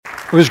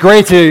It was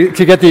great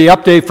to get the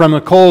update from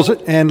the Coles,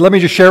 and let me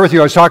just share with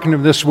you, I was talking to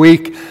them this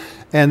week,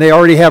 and they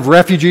already have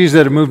refugees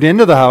that have moved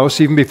into the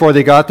house even before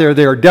they got there.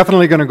 They are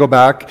definitely going to go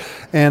back,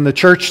 and the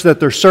church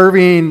that they're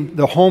serving,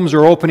 the homes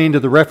are opening to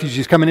the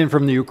refugees coming in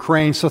from the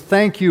Ukraine. So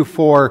thank you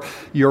for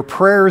your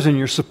prayers and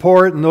your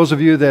support, and those of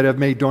you that have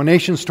made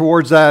donations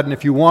towards that. And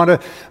if you want to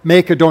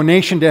make a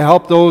donation to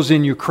help those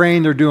in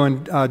Ukraine, they're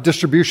doing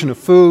distribution of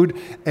food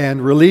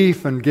and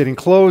relief and getting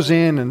clothes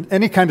in and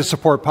any kind of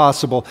support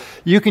possible.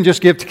 You can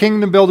just give to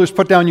Kingdom Builders,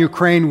 put down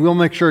Ukraine. We'll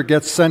make sure it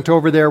gets sent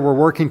over there. We're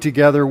working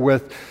together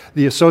with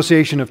the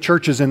Association of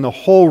Churches in the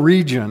whole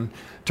region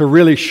to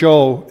really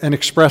show and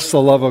express the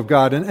love of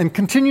God and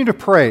continue to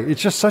pray.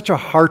 It's just such a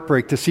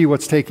heartbreak to see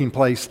what's taking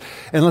place.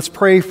 And let's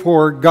pray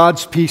for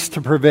God's peace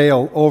to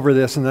prevail over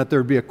this and that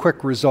there be a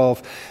quick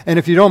resolve. And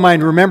if you don't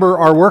mind, remember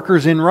our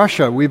workers in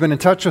Russia. We've been in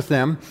touch with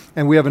them,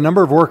 and we have a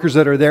number of workers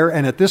that are there.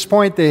 And at this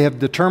point, they have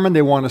determined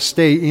they want to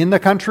stay in the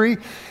country,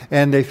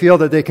 and they feel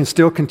that they can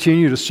still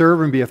continue to serve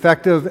and be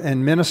effective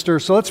and minister.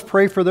 So let's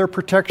pray for their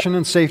protection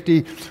and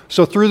safety.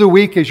 So through the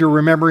week, as you're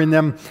remembering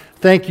them,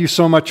 thank you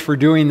so much for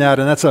doing that,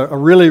 and that's a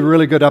really,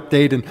 really good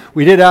update. And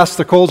we did ask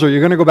the Coles, are you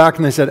going to go back?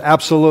 And they said,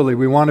 absolutely.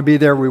 We want to be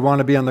there. We want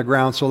to be on the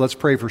ground, so let's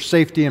pray for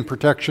safety and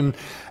protection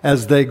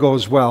as they go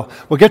as well.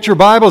 Well, get your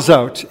Bibles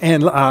out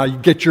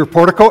and get your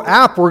Portico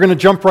app. We're going to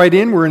jump right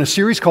in. We're in a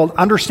series called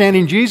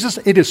Understanding Jesus.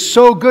 It is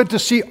so good to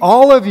see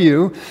all of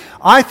you.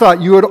 I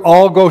thought you would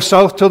all go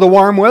south to the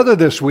warm weather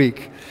this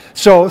week.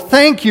 So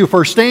thank you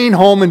for staying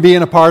home and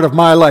being a part of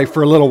my life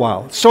for a little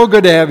while. It's so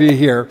good to have you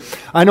here.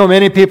 I know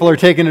many people are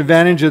taking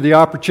advantage of the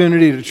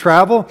opportunity to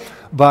travel,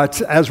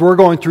 but as we're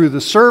going through the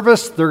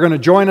service, they're going to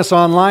join us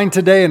online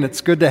today, and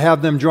it's good to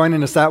have them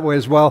joining us that way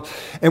as well.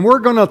 And we're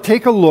going to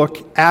take a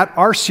look at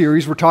our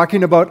series. We're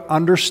talking about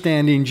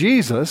understanding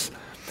Jesus.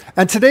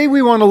 And today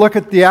we want to look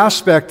at the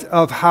aspect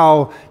of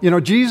how,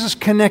 Jesus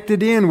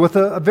connected in with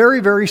a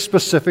very, very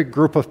specific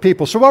group of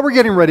people. So while we're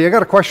getting ready, I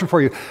got a question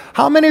for you.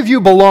 How many of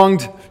you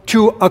belonged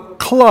to a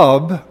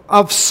club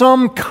of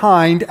some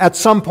kind at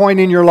some point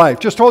in your life?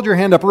 Just hold your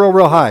hand up real,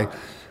 real high.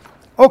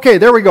 Okay,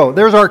 there we go.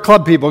 There's our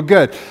club people.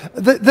 Good.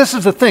 This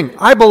is the thing.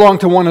 I belong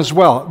to one as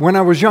well. When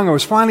I was young, I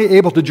was finally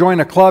able to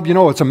join a club.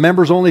 It's a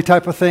members-only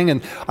type of thing,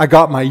 and I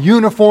got my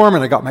uniform,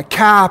 and I got my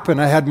cap,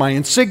 and I had my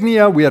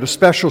insignia. We had a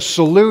special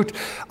salute.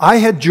 I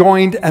had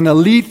joined an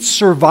elite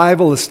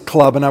survivalist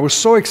club, and I was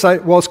so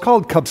excited. Well, it's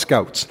called Cub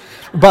Scouts,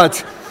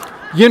 but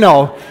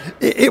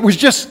it was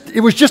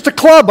just a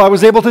club I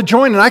was able to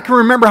join, and I can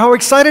remember how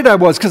excited I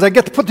was because I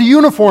get to put the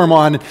uniform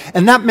on,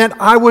 and that meant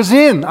I was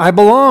in, I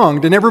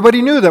belonged, and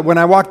everybody knew that when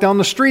I walked down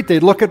the street,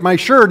 they'd look at my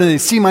shirt, and they'd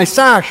see my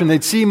sash, and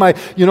they'd see my,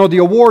 the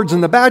awards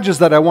and the badges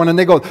that I won, and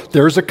they go,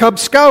 there's a Cub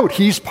Scout,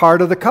 he's part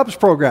of the Cubs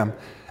program.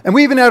 And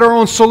we even had our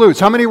own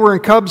salutes. How many were in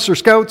Cubs or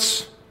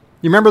Scouts?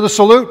 You remember the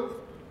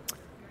salute?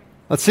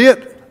 Let's see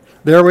it.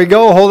 There we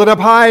go. Hold it up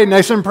high,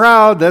 nice and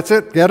proud. That's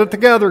it. Get it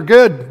together.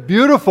 Good.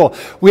 Beautiful.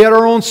 We had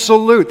our own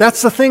salute.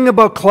 That's the thing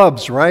about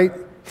clubs, right?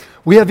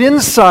 We have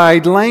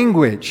inside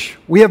language.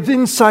 We have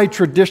inside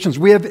traditions.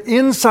 We have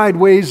inside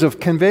ways of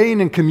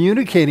conveying and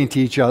communicating to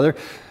each other.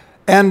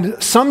 And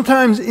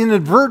sometimes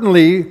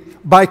inadvertently,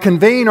 by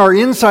conveying our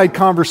inside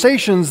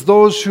conversations,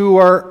 those who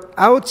are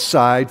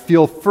outside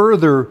feel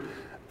further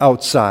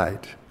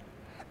outside.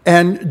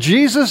 And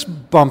Jesus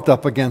bumped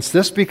up against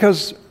this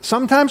because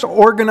sometimes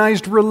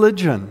organized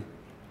religion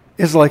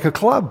is like a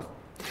club.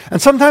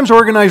 And sometimes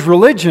organized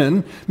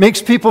religion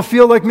makes people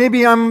feel like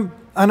maybe I'm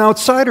an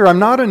outsider, I'm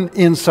not an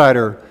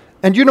insider.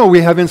 And we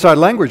have inside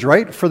language,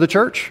 right, for the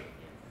church?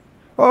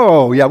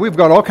 Oh, yeah, we've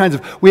got all kinds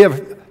of, we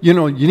have,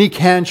 unique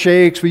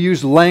handshakes, we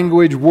use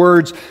language,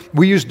 words,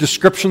 we use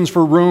descriptions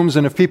for rooms,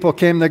 and if people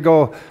came, they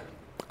go,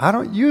 I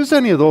don't use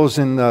any of those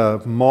in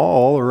the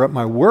mall or at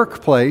my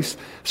workplace.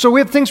 So we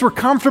have things we're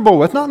comfortable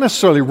with, not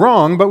necessarily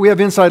wrong, but we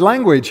have inside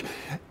language.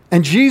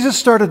 And Jesus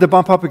started to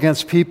bump up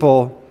against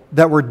people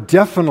that were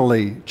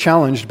definitely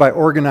challenged by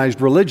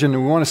organized religion,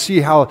 and we want to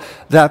see how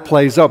that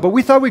plays out. But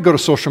we thought we'd go to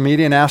social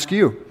media and ask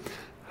you,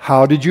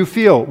 how did you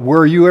feel?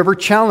 Were you ever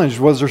challenged?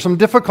 Was there some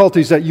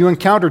difficulties that you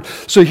encountered?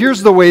 So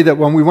here's the way that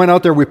when we went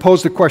out there, we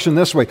posed the question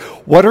this way.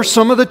 What are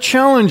some of the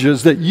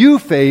challenges that you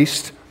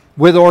faced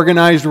with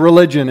organized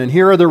religion? And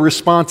here are the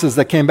responses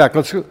that came back.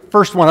 Let's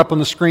first one up on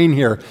the screen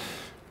here.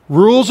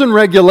 Rules and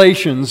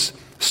regulations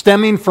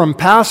stemming from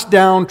passed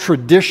down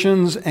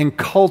traditions and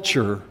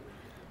culture,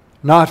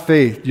 not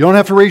faith. You don't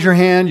have to raise your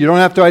hand. You don't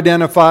have to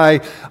identify.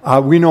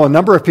 We know a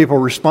number of people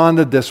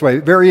responded this way.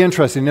 Very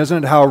interesting,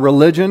 isn't it? How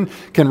religion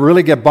can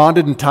really get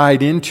bonded and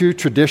tied into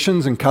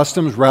traditions and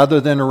customs rather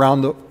than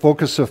around the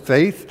focus of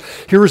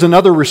faith. Here's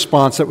another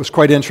response that was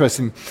quite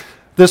interesting.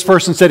 This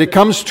person said, it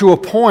comes to a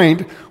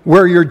point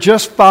where you're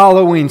just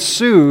following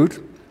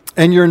suit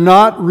and you're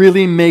not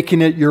really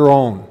making it your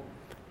own.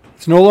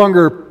 It's no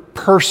longer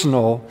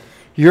personal.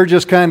 You're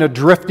just kind of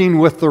drifting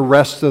with the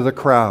rest of the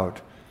crowd.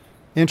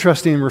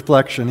 Interesting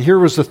reflection. Here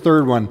was the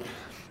third one.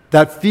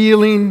 That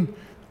feeling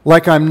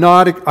like I'm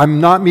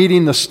not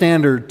meeting the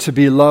standard to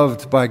be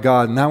loved by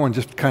God. And that one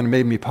just kind of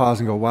made me pause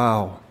and go,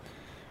 wow.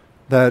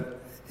 That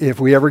if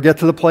we ever get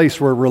to the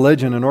place where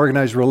religion and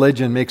organized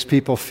religion makes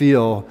people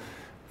feel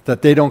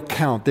that they don't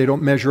count, they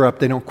don't measure up,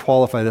 they don't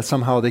qualify, that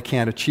somehow they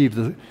can't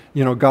achieve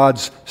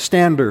God's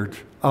standard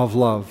of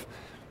love,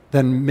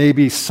 then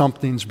maybe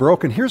something's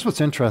broken. Here's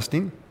what's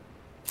interesting.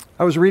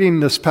 I was reading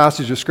this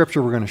passage of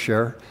Scripture we're going to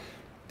share,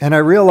 and I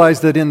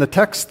realized that in the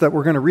text that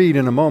we're going to read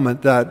in a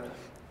moment, that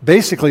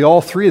basically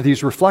all three of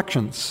these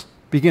reflections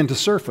begin to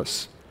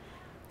surface.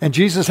 And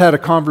Jesus had a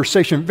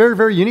conversation, very,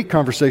 very unique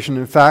conversation,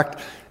 in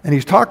fact, and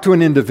he talked to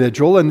an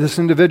individual, and this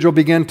individual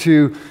began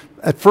to,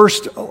 at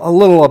first, a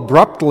little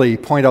abruptly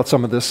point out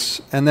some of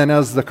this, and then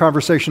as the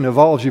conversation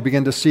evolves, you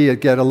begin to see it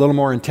get a little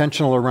more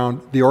intentional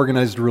around the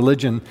organized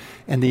religion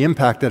and the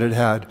impact that it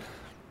had.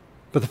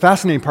 But the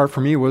fascinating part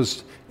for me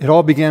was it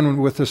all began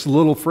with this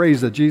little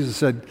phrase that Jesus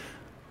said,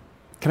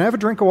 "Can I have a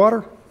drink of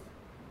water?"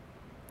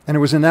 And it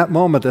was in that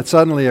moment that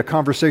suddenly a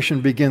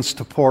conversation begins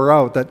to pour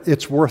out that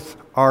it's worth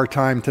our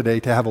time today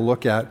to have a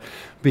look at,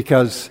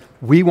 because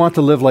we want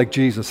to live like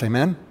Jesus,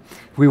 amen?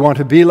 We want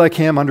to be like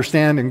him,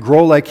 understand and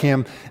grow like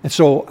him. And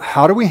so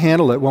how do we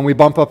handle it when we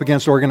bump up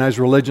against organized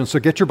religion? So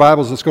get your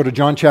Bibles, let's go to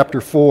John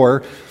chapter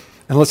 4,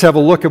 and let's have a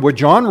look at what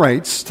John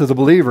writes to the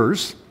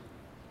believers,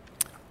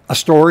 a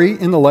story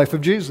in the life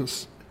of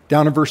Jesus,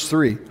 down in verse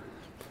 3.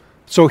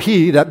 So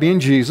he, that being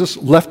Jesus,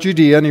 left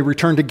Judea and he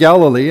returned to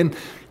Galilee, and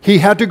he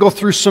had to go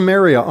through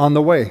Samaria on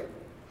the way.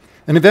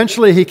 And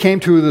eventually he came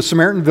to the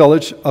Samaritan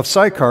village of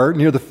Sychar,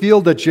 near the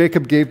field that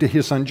Jacob gave to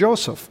his son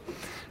Joseph.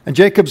 And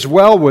Jacob's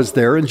well was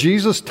there, and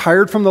Jesus,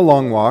 tired from the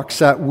long walk,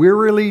 sat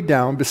wearily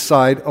down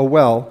beside a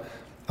well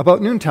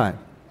about noontime.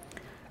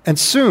 And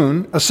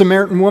soon a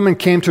Samaritan woman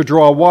came to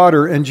draw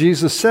water, and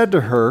Jesus said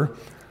to her,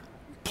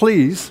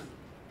 "Please,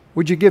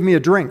 would you give me a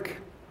drink?"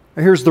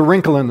 Now, here's the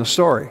wrinkle in the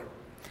story.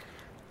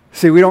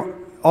 See, we don't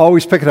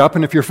always pick it up,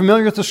 and if you're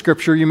familiar with the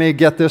Scripture, you may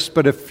get this,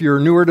 but if you're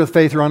newer to the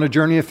faith or on a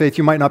journey of faith,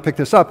 you might not pick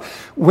this up.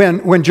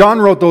 When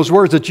John wrote those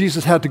words that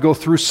Jesus had to go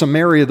through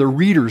Samaria, the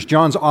readers,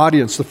 John's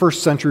audience, the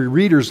first century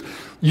readers,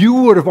 you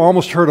would have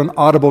almost heard an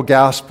audible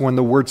gasp when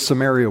the word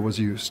Samaria was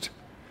used.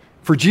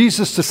 For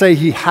Jesus to say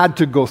he had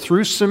to go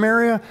through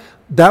Samaria,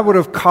 that would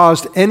have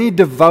caused any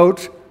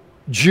devout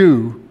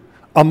Jew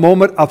a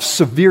moment of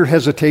severe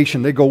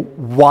hesitation. They go,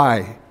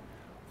 why?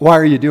 Why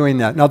are you doing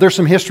that? Now, there's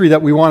some history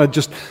that we want to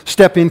just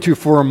step into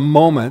for a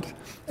moment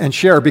and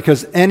share,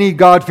 because any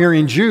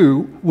God-fearing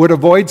Jew would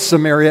avoid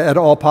Samaria at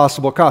all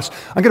possible costs.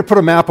 I'm going to put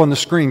a map on the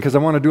screen because I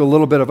want to do a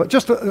little bit of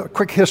just a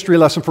quick history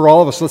lesson for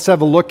all of us. Let's have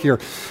a look here.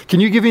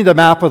 Can you give me the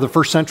map of the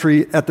first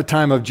century at the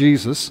time of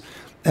Jesus,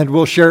 and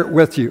we'll share it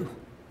with you?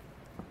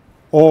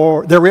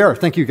 Or there we are.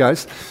 Thank you,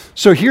 guys.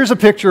 So here's a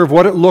picture of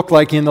what it looked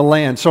like in the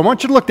land. So I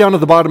want you to look down at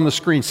the bottom of the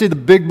screen. See the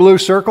big blue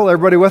circle?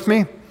 Everybody with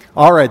me?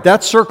 All right,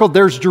 that circle,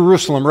 there's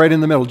Jerusalem right in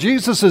the middle.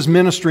 Jesus is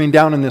ministering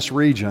down in this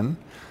region,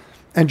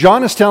 and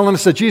John is telling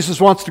us that Jesus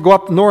wants to go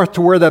up north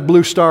to where that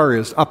blue star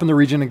is, up in the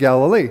region of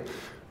Galilee.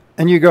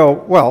 And you go,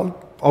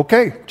 well,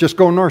 okay, just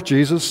go north,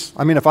 Jesus.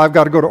 I mean, if I've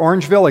got to go to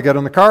Orangeville, I get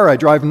in the car, I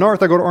drive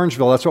north, I go to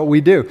Orangeville. That's what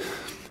we do.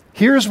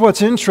 Here's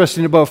what's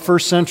interesting about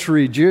first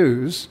century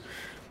Jews.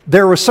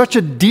 There was such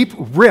a deep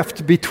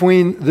rift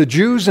between the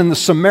Jews and the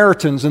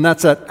Samaritans, and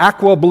that's that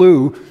aqua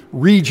blue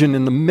region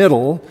in the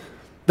middle,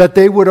 that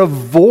they would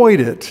avoid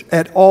it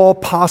at all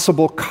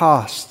possible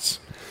costs.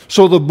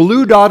 So the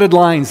blue dotted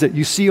lines that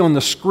you see on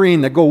the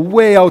screen that go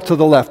way out to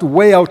the left,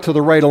 way out to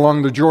the right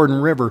along the Jordan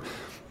River,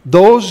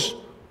 those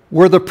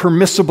were the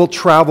permissible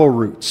travel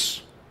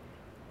routes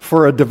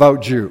for a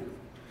devout Jew.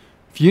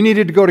 If you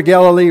needed to go to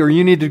Galilee or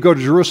you needed to go to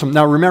Jerusalem,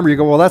 now remember, you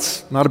go, well,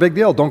 that's not a big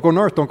deal. Don't go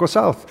north, don't go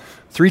south.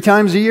 3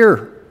 times a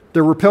year,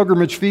 there were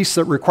pilgrimage feasts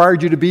that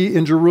required you to be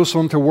in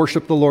Jerusalem to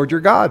worship the Lord your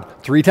God.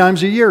 3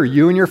 times a year,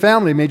 you and your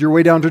family made your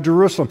way down to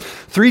Jerusalem.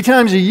 3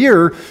 times a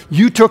year,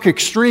 you took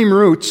extreme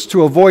routes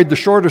to avoid the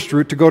shortest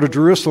route to go to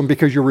Jerusalem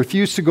because you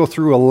refused to go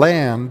through a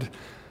land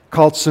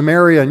called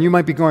Samaria. And you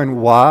might be going,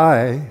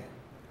 why?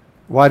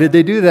 Why did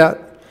they do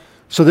that?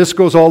 So this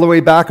goes all the way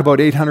back about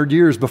 800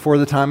 years before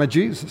the time of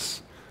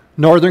Jesus.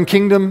 Northern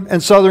kingdom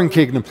and southern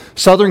kingdom.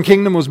 Southern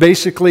kingdom was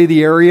basically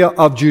the area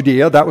of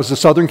Judea. That was the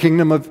southern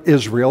kingdom of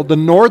Israel. The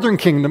northern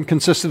kingdom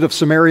consisted of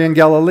Samaria and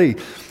Galilee.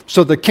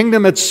 So the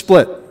kingdom had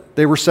split.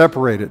 They were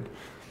separated.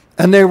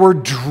 And they were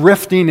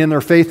drifting in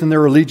their faith and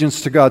their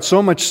allegiance to God.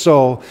 So much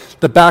so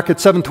that back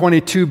at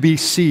 722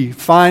 BC,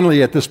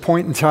 finally at this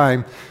point in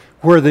time,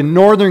 where the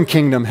northern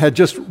kingdom had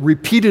just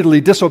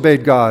repeatedly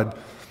disobeyed God,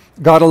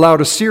 God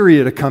allowed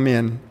Assyria to come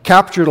in,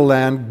 capture the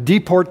land,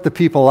 deport the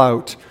people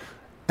out,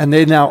 and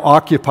they now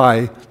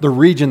occupy the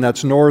region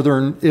that's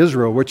northern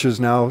Israel, which is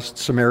now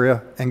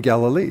Samaria and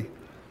Galilee.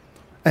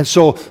 And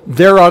so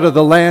they're out of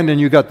the land, and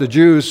you got the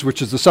Jews,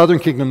 which is the southern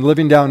kingdom,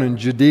 living down in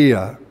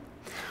Judea.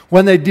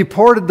 When they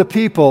deported the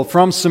people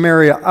from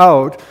Samaria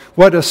out,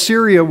 what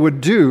Assyria would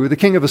do, the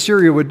king of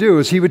Assyria would do,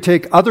 is he would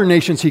take other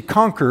nations he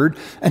conquered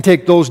and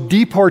take those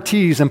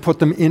deportees and put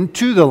them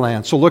into the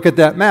land. So look at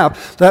that map.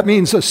 That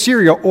means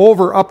Assyria,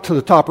 over up to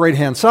the top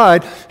right-hand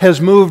side,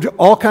 has moved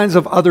all kinds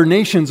of other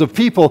nations of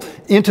people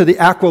into the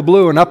Aqua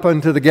Blue and up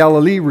into the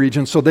Galilee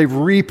region. So they've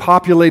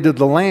repopulated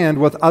the land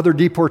with other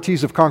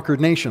deportees of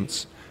conquered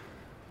nations.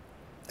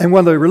 And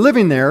when they were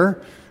living there,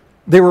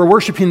 they were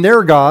worshiping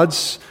their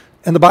gods.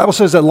 And the Bible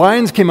says that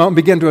lions came out and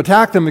began to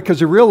attack them because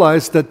they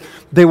realized that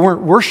they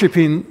weren't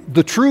worshiping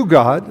the true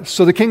God.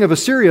 So the king of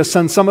Assyria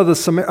sent some of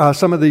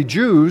the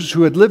Jews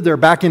who had lived there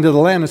back into the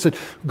land and said,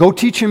 go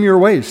teach him your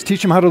ways.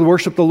 Teach him how to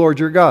worship the Lord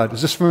your God.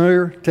 Is this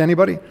familiar to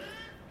anybody? You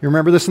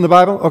remember this in the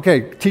Bible?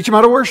 Okay, teach him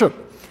how to worship.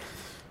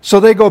 So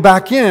they go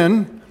back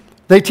in,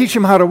 they teach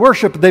him how to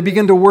worship, they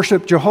begin to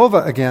worship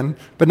Jehovah again,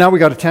 but now we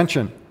got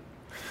attention.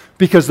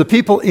 Because the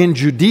people in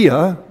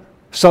Judea,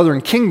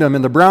 southern kingdom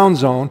in the brown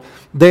zone,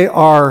 they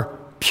are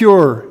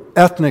pure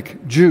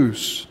ethnic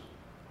Jews.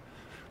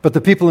 But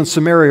the people in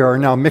Samaria are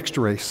now mixed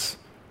race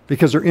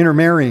because they're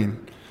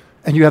intermarrying.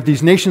 And you have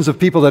these nations of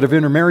people that have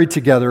intermarried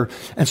together.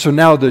 And so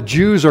now the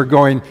Jews are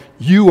going,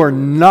 you are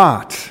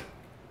not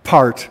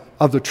part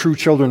of the true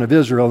children of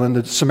Israel. And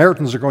the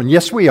Samaritans are going,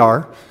 yes, we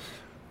are,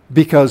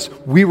 because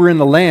we were in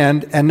the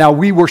land and now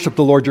we worship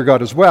the Lord your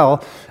God as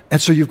well. And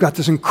so you've got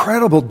this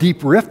incredible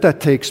deep rift that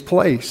takes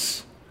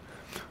place.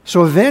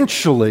 So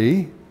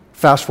eventually,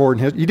 fast forward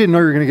in history, you didn't know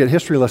you were going to get a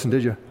history lesson,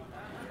 did you?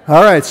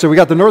 All right, so we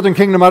got the northern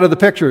kingdom out of the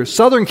picture.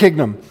 Southern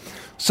kingdom.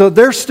 So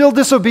they're still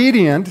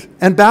disobedient,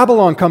 and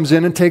Babylon comes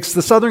in and takes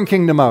the southern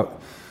kingdom out.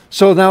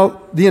 So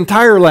now the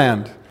entire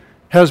land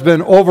has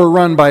been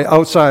overrun by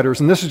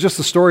outsiders. And this is just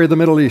the story of the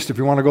Middle East, if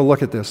you want to go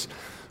look at this.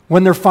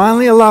 When they're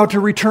finally allowed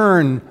to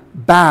return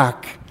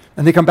back,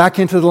 and they come back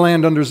into the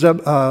land under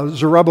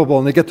Zerubbabel,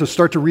 and they get to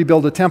start to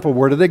rebuild the temple,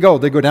 where do? They go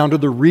down to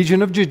the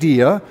region of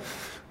Judea,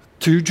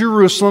 to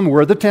Jerusalem,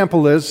 where the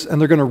temple is,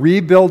 and they're going to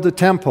rebuild the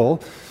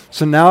temple.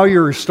 So now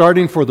you're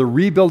starting for the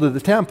rebuild of the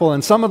temple,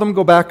 and some of them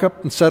go back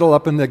up and settle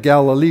up in the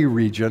Galilee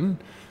region.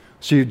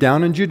 So you're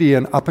down in Judea,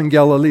 and up in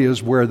Galilee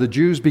is where the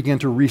Jews begin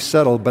to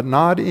resettle, but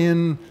not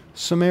in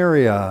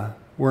Samaria.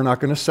 We're not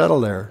going to settle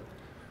there.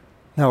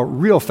 Now, a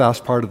real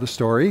fast part of the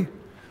story,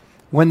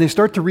 when they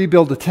start to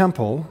rebuild the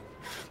temple,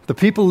 the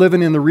people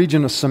living in the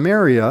region of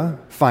Samaria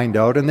find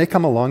out, and they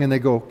come along and they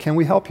go, can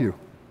we help you?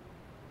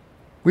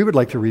 We would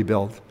like to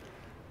rebuild.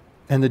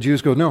 And the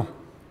Jews go, no,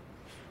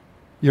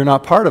 you're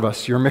not part of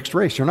us. You're a mixed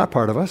race. You're not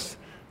part of us.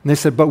 And they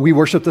said, but we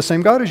worship the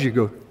same God as you.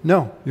 Go,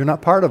 no, you're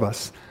not part of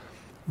us.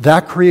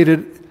 That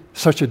created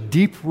such a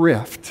deep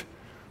rift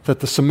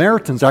that the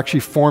Samaritans actually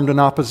formed an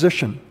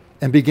opposition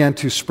and began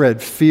to spread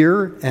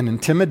fear and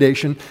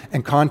intimidation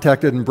and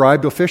contacted and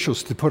bribed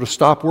officials to put a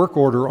stop work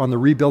order on the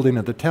rebuilding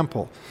of the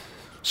temple.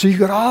 So you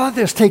got all of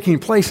this taking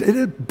place.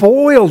 It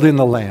boiled in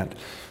the land.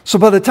 So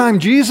by the time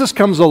Jesus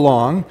comes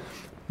along,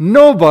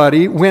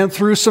 nobody went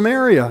through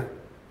Samaria.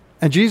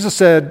 And Jesus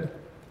said,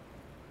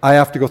 I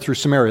have to go through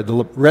Samaria.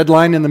 The red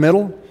line in the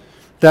middle,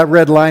 that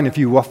red line, if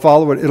you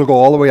follow it, it'll go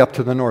all the way up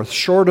to the north.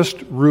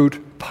 Shortest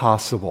route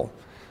possible.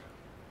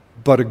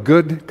 But a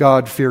good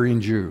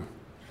God-fearing Jew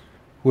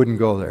wouldn't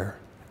go there.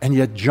 And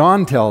yet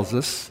John tells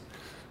us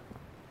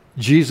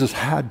Jesus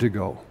had to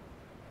go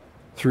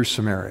through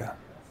Samaria.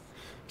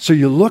 So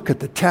you look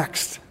at the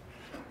text,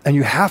 and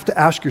you have to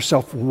ask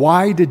yourself,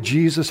 why did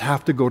Jesus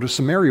have to go to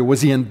Samaria?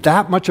 Was he in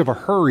that much of a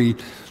hurry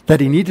that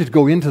he needed to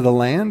go into the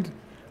land?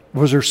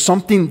 Was there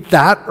something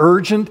that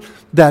urgent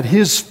that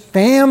his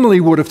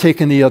family would have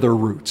taken the other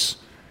routes?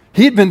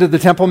 He had been to the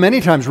temple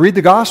many times. Read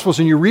the Gospels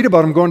and you read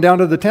about him going down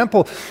to the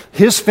temple.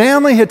 His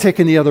family had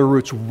taken the other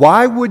routes.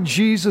 Why would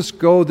Jesus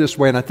go this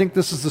way? And I think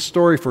this is the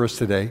story for us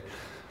today,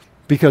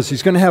 because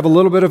he's going to have a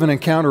little bit of an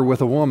encounter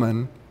with a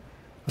woman,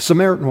 a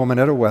Samaritan woman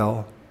at a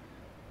well,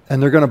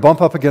 and they're going to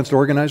bump up against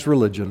organized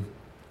religion.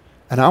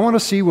 And I want to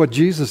see what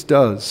Jesus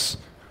does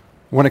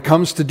when it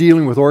comes to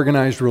dealing with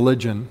organized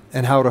religion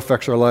and how it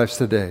affects our lives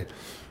today.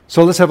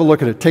 So let's have a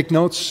look at it. Take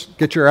notes,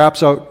 get your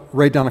apps out,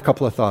 write down a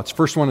couple of thoughts.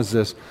 First one is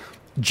this.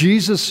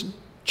 Jesus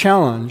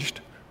challenged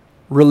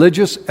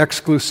religious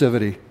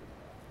exclusivity.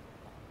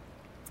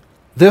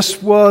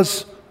 This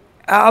was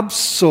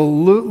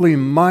absolutely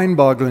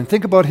mind-boggling.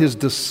 Think about his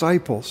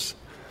disciples.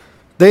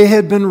 They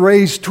had been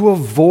raised to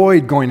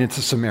avoid going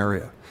into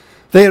Samaria.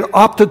 They had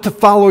opted to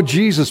follow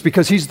Jesus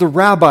because he's the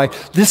rabbi.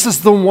 This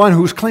is the one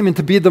who's claiming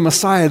to be the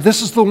Messiah.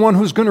 This is the one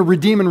who's going to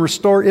redeem and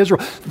restore Israel.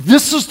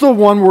 This is the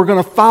one we're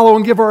going to follow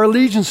and give our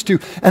allegiance to.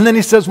 And then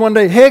he says one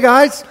day, hey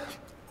guys,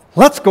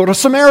 let's go to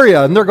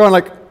Samaria. And they're going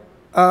like,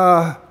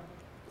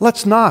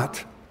 let's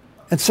not.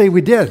 And say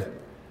we did.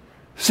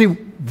 See,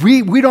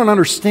 we don't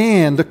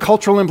understand the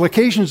cultural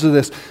implications of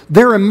this.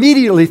 They're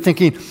immediately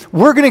thinking,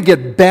 we're going to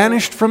get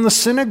banished from the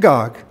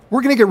synagogue.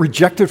 We're going to get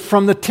rejected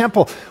from the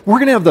temple. We're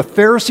going to have the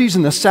Pharisees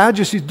and the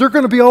Sadducees. They're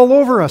going to be all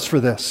over us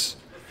for this.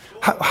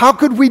 How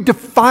could we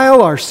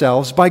defile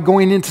ourselves by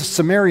going into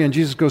Samaria? And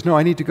Jesus goes, no,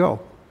 I need to go.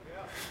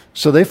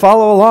 So they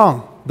follow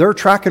along. They're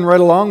tracking right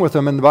along with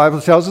him. And the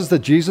Bible tells us that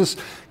Jesus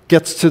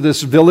gets to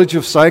this village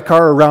of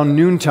Sychar around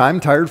noontime,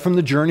 tired from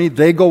the journey.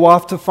 They go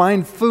off to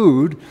find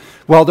food.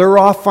 While they're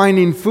off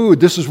finding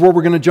food, this is where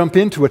we're going to jump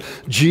into it.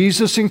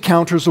 Jesus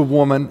encounters a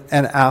woman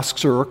and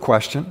asks her a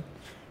question.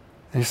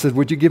 And he said,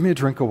 would you give me a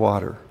drink of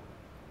water?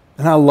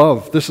 And I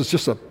love, this is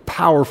just a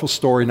powerful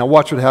story. Now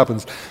watch what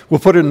happens. We'll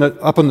put it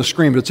up on the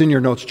screen, but it's in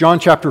your notes. John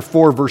chapter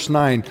 4, verse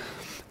 9.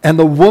 And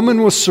the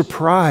woman was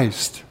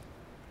surprised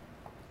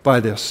by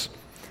this.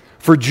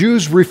 For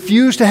Jews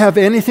refused to have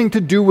anything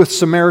to do with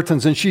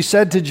Samaritans. And she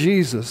said to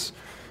Jesus,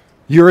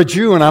 you're a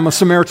Jew and I'm a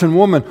Samaritan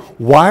woman.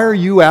 Why are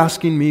you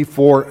asking me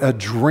for a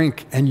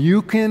drink? And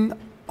you can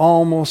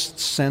almost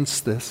sense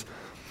this.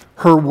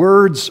 Her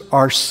words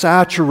are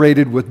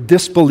saturated with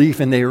disbelief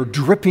and they are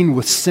dripping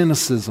with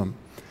cynicism.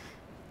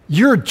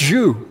 You're a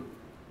Jew.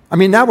 I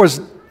mean,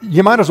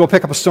 you might as well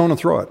pick up a stone and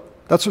throw it.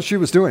 That's what she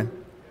was doing.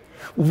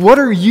 What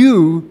are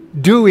you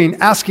doing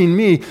asking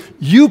me?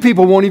 You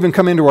people won't even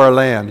come into our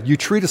land. You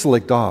treat us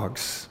like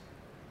dogs.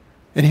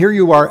 And here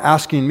you are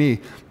asking me.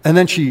 And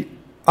then she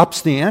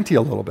ups the ante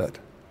a little bit.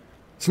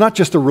 It's not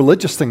just a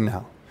religious thing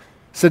now.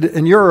 Said,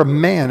 and you're a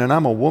man and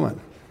I'm a woman.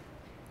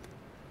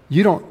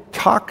 You don't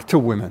talk to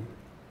women.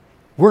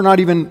 We're not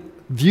even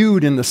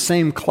viewed in the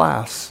same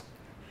class.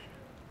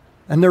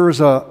 And there was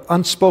an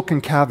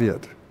unspoken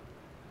caveat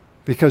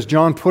because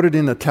John put it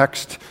in the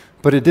text,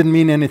 but it didn't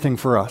mean anything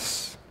for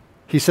us.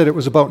 He said it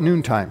was about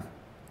noontime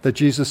that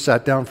Jesus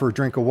sat down for a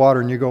drink of water,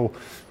 and you go,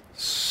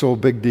 so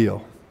big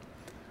deal.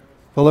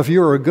 Well, if you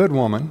were a good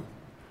woman,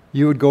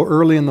 you would go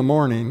early in the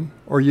morning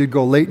or you'd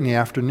go late in the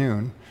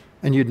afternoon,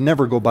 and you'd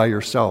never go by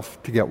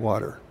yourself to get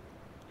water.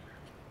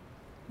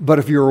 But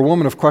if you were a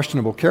woman of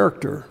questionable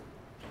character,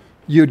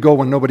 you'd go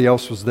when nobody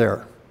else was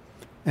there,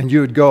 and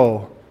you'd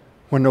go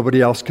when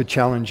nobody else could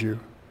challenge you.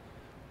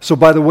 So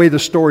by the way the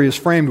story is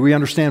framed, we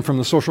understand from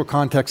the social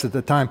context at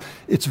the time,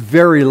 it's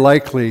very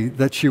likely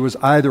that she was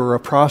either a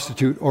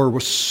prostitute or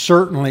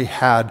certainly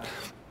had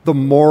the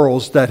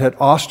morals that had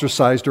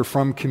ostracized her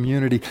from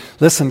community.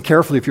 Listen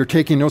carefully. If you're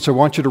taking notes, I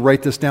want you to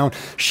write this down.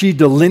 She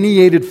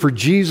delineated for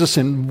Jesus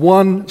in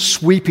one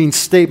sweeping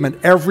statement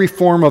every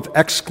form of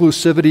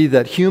exclusivity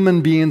that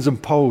human beings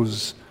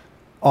impose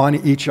on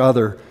each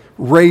other: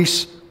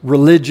 race,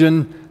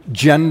 religion,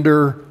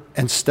 gender,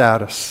 and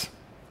status.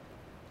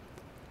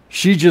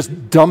 She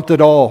just dumped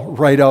it all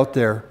right out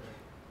there.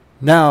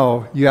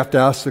 Now you have to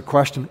ask the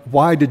question,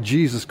 why did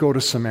Jesus go to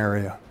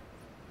Samaria?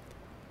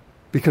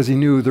 Because he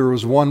knew there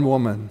was one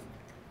woman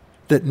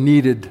that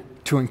needed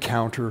to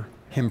encounter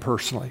him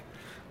personally.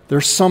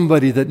 There's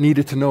somebody that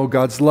needed to know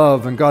God's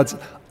love and God's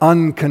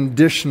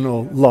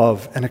unconditional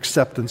love and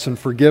acceptance and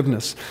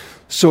forgiveness.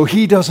 So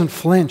he doesn't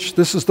flinch.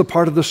 This is the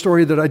part of the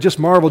story that I just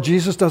marvel.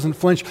 Jesus doesn't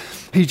flinch.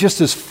 He just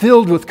is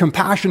filled with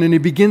compassion, and he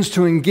begins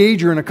to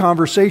engage her in a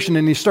conversation,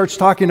 and he starts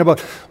talking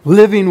about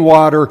living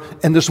water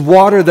and this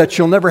water that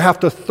she'll never have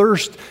to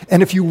thirst.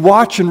 And if you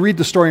watch and read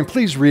the story, and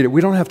please read it. We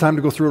don't have time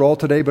to go through it all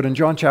today, but in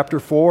John chapter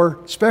 4,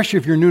 especially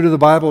if you're new to the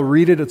Bible,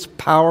 read it. It's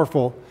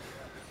powerful.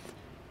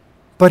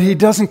 But he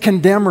doesn't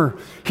condemn her.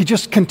 He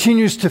just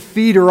continues to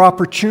feed her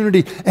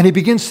opportunity, and he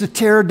begins to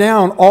tear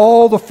down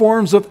all the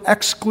forms of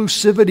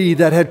exclusivity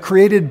that had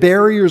created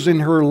barriers in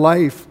her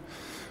life.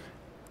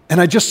 And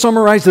I just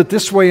summarized it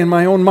this way in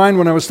my own mind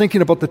when I was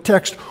thinking about the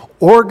text.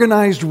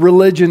 Organized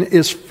religion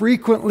is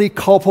frequently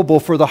culpable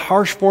for the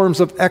harsh forms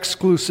of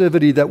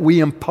exclusivity that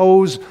we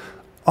impose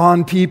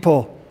on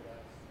people.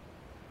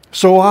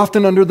 So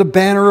often under the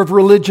banner of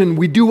religion,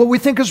 we do what we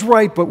think is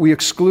right, but we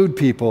exclude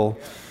people.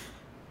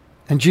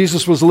 And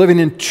Jesus was living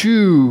in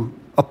two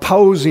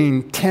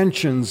opposing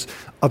tensions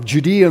of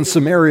Judea and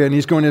Samaria. And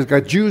he's going, I've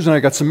got Jews and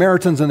I've got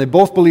Samaritans, and they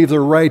both believe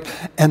they're right.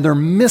 And they're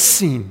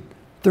missing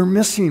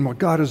what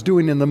God is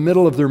doing in the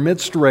middle of their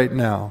midst right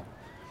now.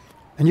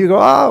 And you go,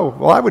 oh,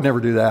 well, I would never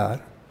do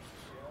that.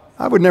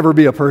 I would never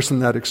be a person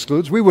that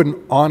excludes. We wouldn't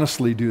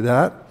honestly do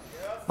that.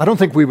 I don't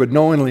think we would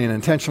knowingly and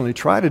intentionally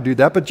try to do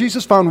that. But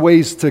Jesus found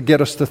ways to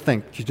get us to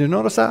think. Did you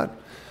notice that?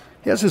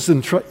 He has this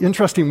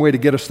interesting way to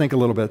get us to think a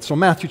little bit. So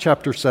Matthew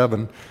chapter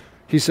 7,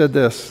 he said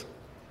this: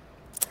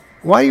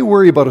 why do you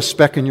worry about a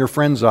speck in your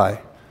friend's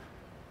eye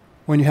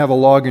when you have a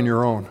log in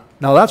your own?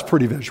 Now that's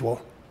pretty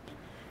visual.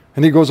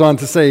 And he goes on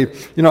to say,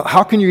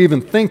 how can you even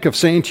think of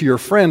saying to your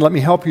friend, let me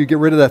help you get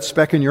rid of that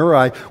speck in your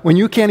eye, when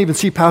you can't even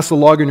see past the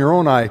log in your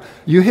own eye?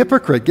 You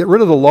hypocrite, get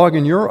rid of the log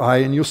in your eye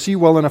and you'll see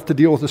well enough to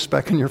deal with the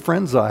speck in your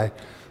friend's eye.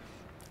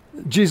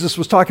 Jesus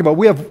was talking about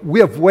we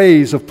have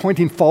ways of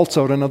pointing faults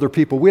out on other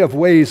people. We have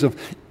ways of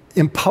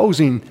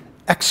imposing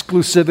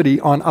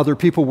exclusivity on other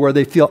people where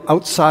they feel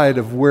outside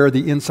of where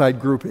the inside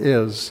group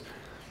is.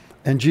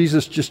 And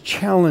Jesus just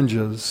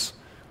challenges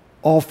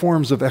all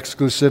forms of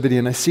exclusivity.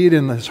 And I see it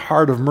in his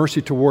heart of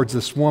mercy towards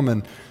this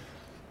woman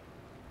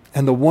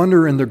and the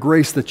wonder and the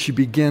grace that she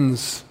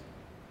begins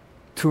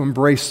to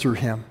embrace through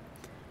him.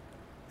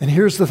 And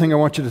here's the thing I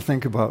want you to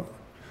think about.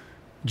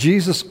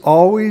 Jesus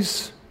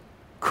always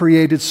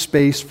created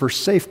space for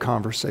safe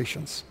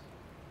conversations.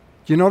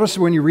 Do you notice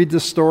when you read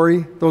this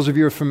story, those of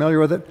you who are familiar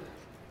with it,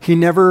 He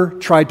never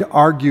tried to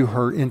argue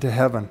her into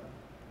heaven.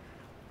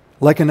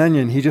 Like an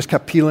onion, he just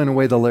kept peeling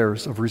away the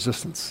layers of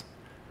resistance.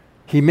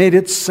 He made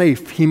it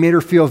safe. He made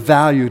her feel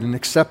valued and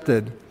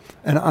accepted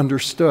and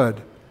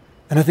understood.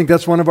 And I think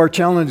that's one of our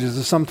challenges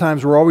is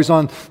sometimes we're always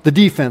on the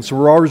defense.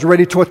 We're always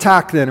ready to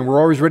attack then, and we're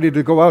always ready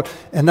to go out.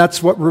 And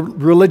that's what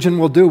religion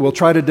will do. We'll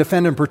try to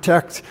defend and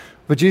protect.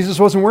 But Jesus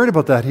wasn't worried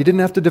about that. He didn't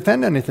have to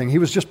defend anything. He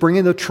was just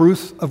bringing the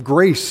truth of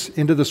grace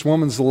into this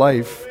woman's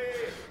life.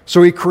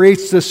 So he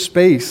creates this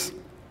space.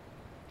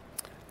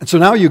 And so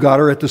now you got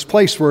her at this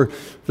place where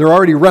they're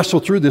already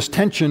wrestled through this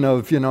tension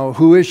of,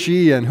 who is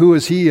she and who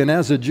is he, and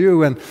as a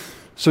Jew. And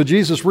so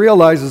Jesus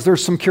realizes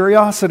there's some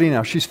curiosity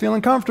now. She's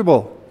feeling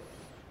comfortable.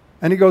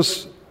 And he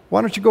goes,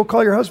 why don't you go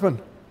call your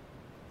husband?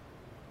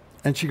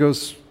 And she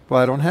goes,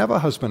 well, I don't have a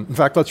husband. In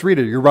fact, let's read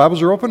it. Your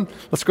Bibles are open?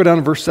 Let's go down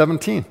to verse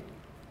 17.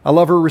 I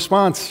love her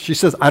response. She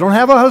says, I don't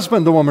have a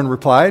husband, the woman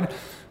replied.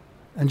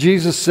 And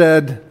Jesus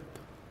said,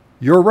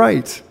 you're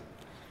right.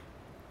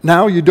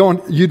 Now you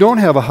don't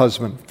have a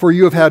husband, for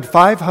you have had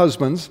 5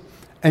 husbands,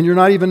 and you're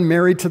not even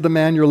married to the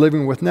man you're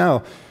living with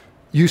now.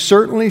 You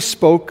certainly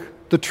spoke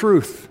the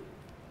truth.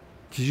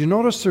 Did you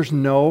notice there's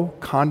no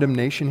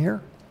condemnation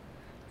here?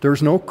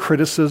 There's no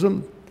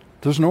criticism.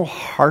 There's no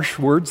harsh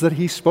words that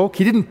he spoke.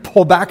 He didn't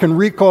pull back and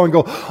recall and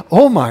go,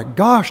 oh my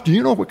gosh, do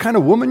you know what kind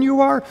of woman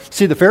you are?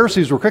 See, the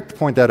Pharisees were quick to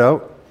point that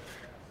out.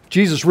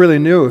 Jesus really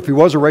knew if he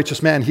was a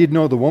righteous man, he'd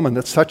know the woman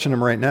that's touching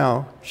him right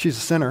now. She's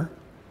a sinner.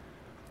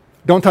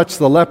 Don't touch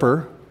the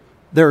leper.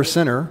 They're a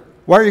sinner.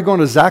 Why are you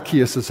going to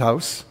Zacchaeus'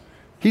 house?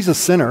 He's a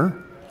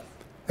sinner.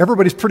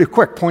 Everybody's pretty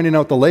quick pointing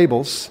out the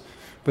labels,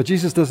 but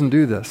Jesus doesn't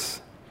do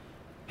this.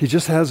 He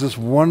just has this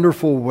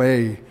wonderful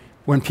way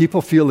when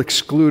people feel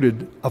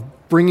excluded of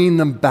bringing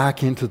them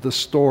back into the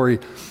story.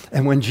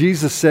 And when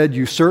Jesus said,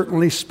 you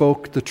certainly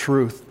spoke the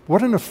truth.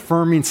 What an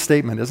affirming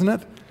statement, isn't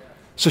it?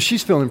 So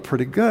she's feeling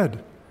pretty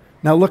good.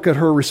 Now look at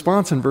her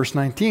response in verse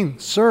 19.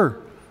 Sir,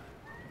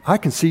 I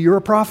can see you're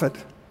a prophet.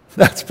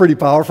 That's pretty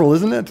powerful,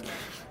 isn't it?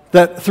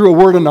 That through a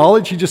word of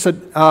knowledge, he just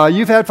said,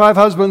 you've had 5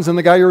 husbands and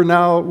the guy you're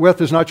now with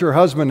is not your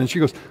husband. And she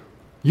goes,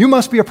 you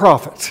must be a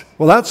prophet.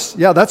 Well, that's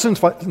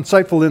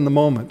insightful in the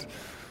moment.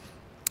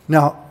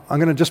 Now, I'm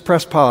going to just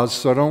press pause,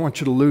 so I don't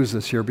want you to lose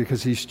this here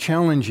because he's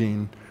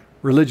challenging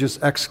religious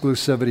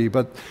exclusivity.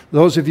 But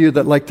those of you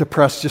that like to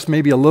press just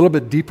maybe a little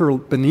bit deeper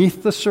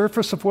beneath the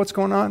surface of what's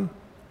going on,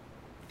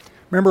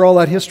 remember all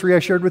that history I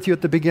shared with you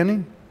at the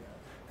beginning?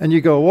 And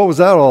you go, what was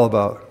that all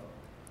about?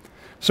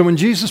 So when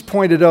Jesus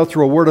pointed out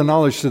through a word of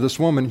knowledge to this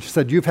woman, he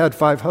said, you've had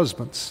 5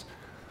 husbands.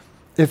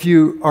 If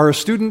you are a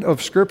student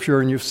of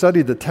Scripture and you've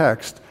studied the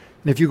text,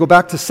 and if you go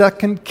back to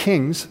 2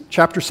 Kings,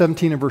 chapter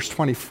 17 and verse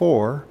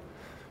 24,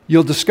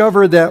 you'll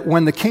discover that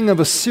when the king of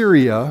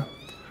Assyria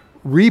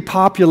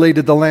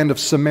repopulated the land of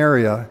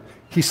Samaria,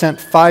 he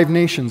sent 5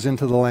 nations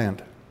into the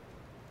land.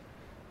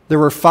 There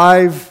were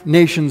 5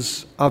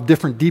 nations of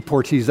different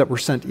deportees that were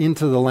sent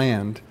into the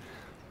land.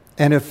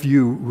 And if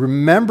you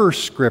remember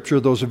Scripture,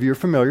 those of you who are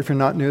familiar, if you're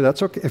not new,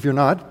 that's okay. If you're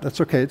not, that's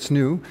okay, it's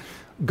new.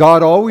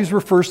 God always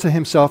refers to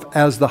himself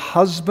as the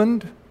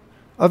husband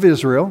of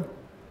Israel,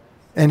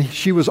 and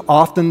she was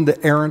often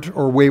the errant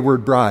or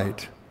wayward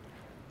bride.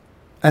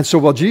 And so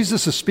while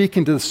Jesus is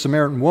speaking to the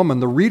Samaritan woman,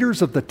 the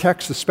readers of the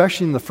text,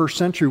 especially in the first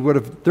century,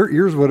 their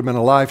ears would have been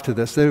alive to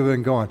this. They would have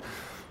been going,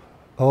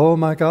 oh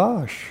my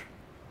gosh,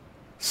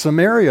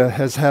 Samaria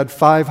has had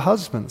 5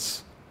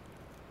 husbands.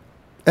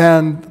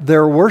 And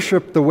their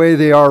worship, the way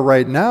they are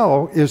right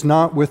now, is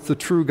not with the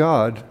true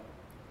God,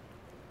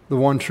 the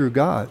one true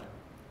God.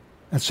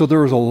 And so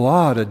there was a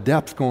lot of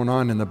depth going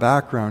on in the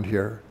background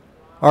here.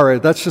 All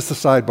right, that's just a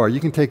sidebar. You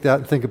can take that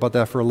and think about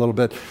that for a little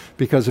bit,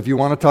 because if you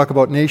want to talk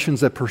about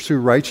nations that pursue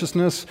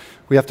righteousness,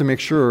 we have to make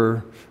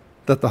sure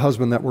that the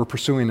husband that we're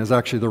pursuing is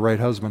actually the right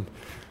husband.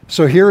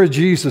 So here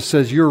Jesus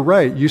says, you're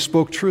right, you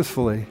spoke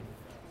truthfully.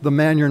 The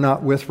man you're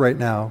not with right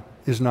now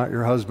is not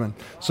your husband.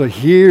 So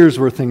here's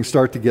where things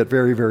start to get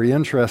very, very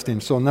interesting.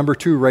 So number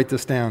 2, write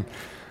this down.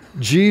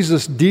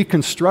 Jesus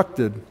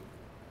deconstructed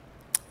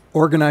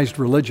organized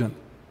religion.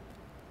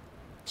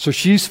 So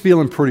she's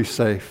feeling pretty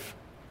safe.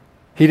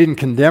 He didn't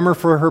condemn her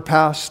for her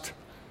past.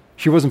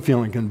 She wasn't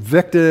feeling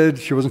convicted.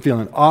 She wasn't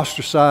feeling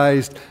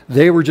ostracized.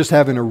 They were just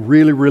having a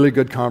really, really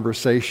good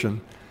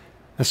conversation.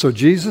 And so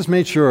Jesus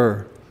made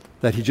sure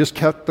that he just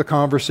kept the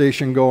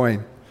conversation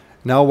going.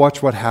 Now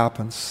watch what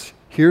happens.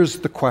 Here's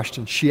the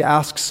question. She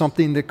asks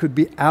something that could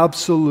be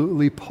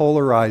absolutely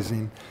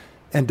polarizing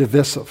and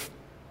divisive.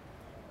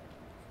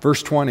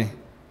 Verse 20.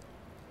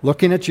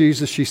 Looking at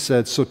Jesus, she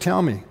said, so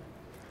tell me,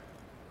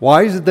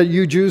 why is it that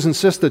you Jews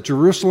insist that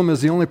Jerusalem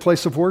is the only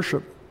place of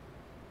worship,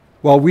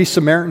 while we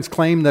Samaritans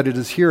claim that it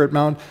is here at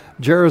Mount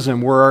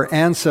Gerizim where our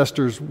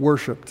ancestors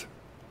worshipped?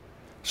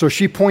 So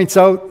she points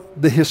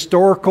out the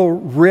historical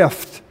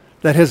rift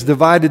that has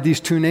divided these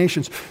 2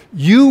 nations.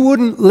 You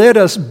wouldn't let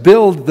us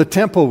build the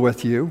temple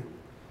with you,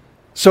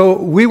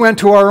 so we went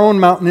to our own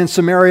mountain in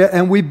Samaria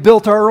and we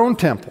built our own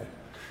temple.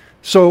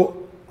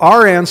 So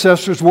our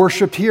ancestors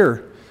worshipped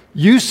here.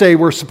 You say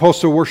we're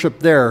supposed to worship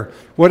there.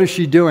 What is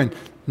she doing?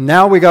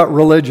 Now we got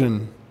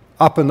religion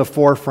up in the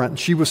forefront.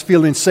 She was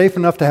feeling safe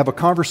enough to have a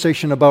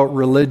conversation about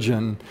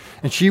religion.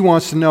 And she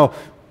wants to know,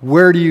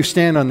 where do you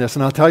stand on this?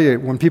 And I'll tell you,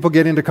 when people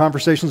get into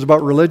conversations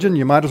about religion,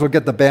 you might as well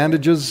get the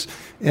bandages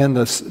and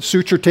the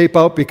suture tape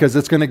out, because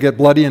it's going to get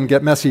bloody and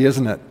get messy,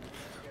 isn't it?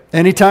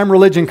 Anytime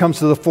religion comes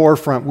to the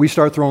forefront, we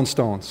start throwing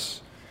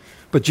stones.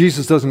 But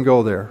Jesus doesn't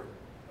go there.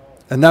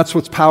 And that's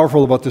what's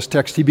powerful about this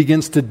text. He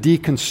begins to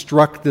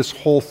deconstruct this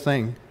whole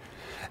thing.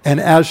 And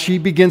as she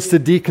begins to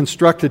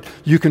deconstruct it,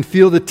 you can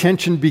feel the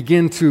tension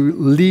begin to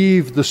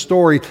leave the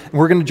story. And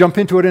we're going to jump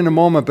into it in a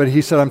moment, but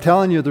he said, I'm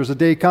telling you, there's a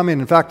day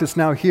coming. In fact, it's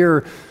now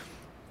here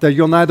that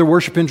you'll neither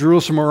worship in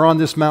Jerusalem or on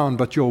this mountain,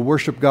 but you'll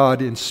worship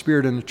God in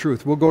spirit and in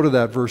truth. We'll go to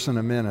that verse in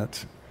a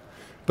minute.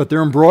 But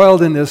they're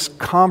embroiled in this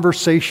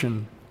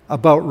conversation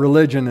about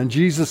religion, and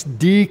Jesus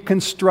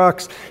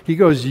deconstructs. He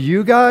goes,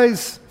 you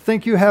guys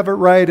think you have it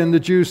right, and the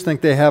Jews think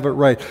they have it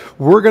right.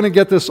 We're going to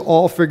get this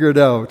all figured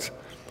out.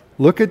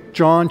 Look at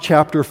John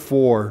chapter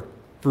 4,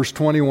 verse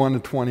 21 to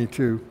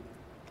 22.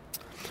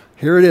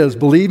 Here it is.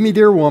 Believe me,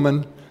 dear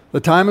woman, the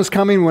time is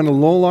coming when it will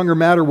no longer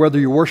matter whether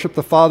you worship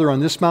the Father on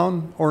this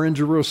mountain or in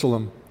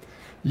Jerusalem.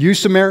 You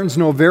Samaritans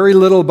know very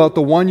little about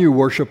the one you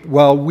worship,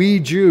 while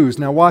we Jews,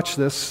 now watch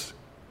this,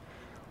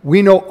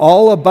 we know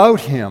all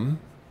about him,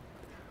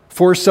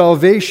 for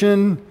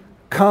salvation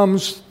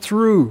comes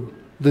through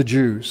the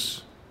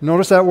Jews.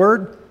 Notice that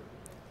word?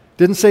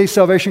 Didn't say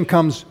salvation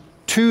comes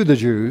to the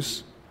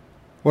Jews.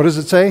 What does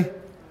it say?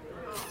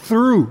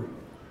 Through.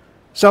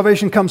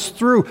 Salvation comes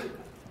through.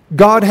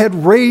 God had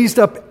raised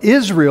up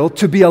Israel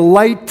to be a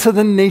light to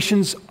the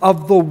nations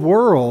of the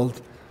world.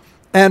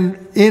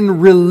 And in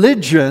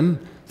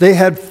religion, they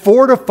had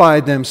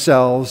fortified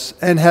themselves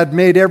and had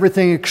made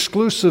everything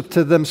exclusive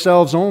to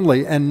themselves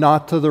only and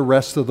not to the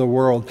rest of the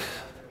world.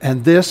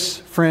 And this,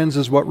 friends,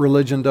 is what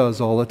religion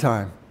does all the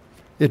time.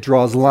 It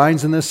draws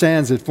lines in the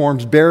sands. It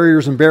forms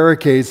barriers and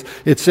barricades.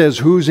 It says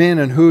who's in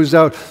and who's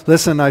out.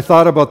 Listen, I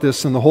thought about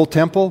this in the whole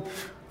temple.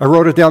 I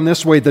wrote it down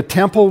this way. The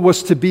temple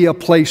was to be a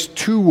place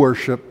to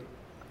worship,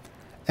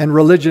 and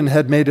religion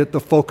had made it the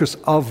focus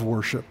of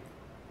worship.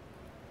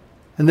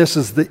 And this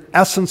is the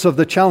essence of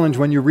the challenge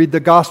when you read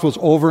the Gospels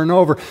over and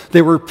over.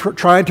 They were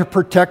trying to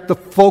protect the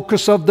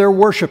focus of their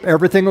worship.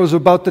 Everything was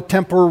about the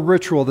temple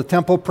ritual, the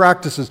temple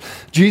practices.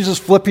 Jesus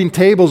flipping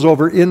tables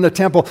over in the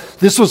temple.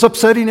 This was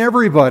upsetting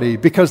everybody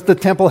because the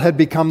temple had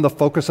become the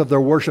focus of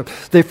their worship.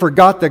 They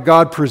forgot that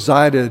God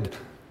presided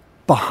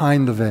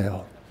behind the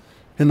veil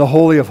in the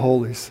Holy of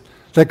Holies.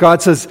 That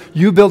God says,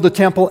 you build a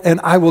temple and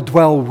I will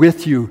dwell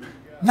with you.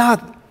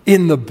 Not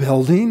in the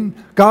building.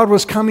 God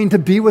was coming to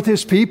be with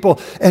his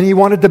people, and he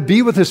wanted to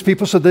be with his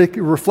people so they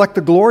could reflect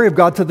the glory of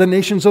God to the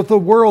nations of the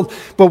world.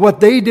 But what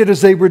they did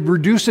is they would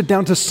reduce it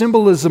down to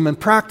symbolism and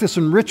practice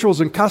and rituals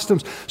and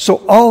customs.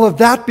 So all of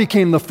that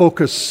became the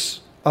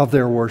focus of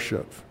their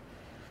worship.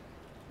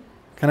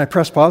 Can I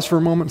press pause for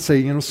a moment and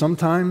say,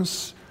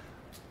 sometimes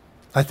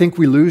I think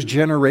we lose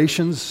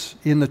generations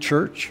in the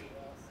church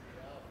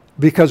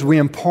because we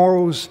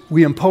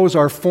impose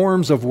our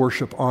forms of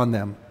worship on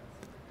them,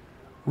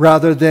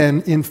 rather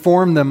than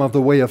inform them of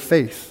the way of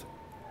faith.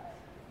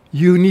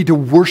 You need to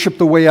worship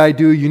the way I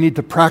do. You need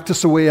to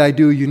practice the way I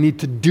do. You need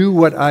to do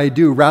what I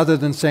do, rather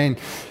than saying,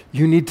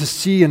 you need to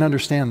see and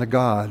understand the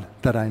God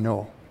that I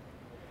know.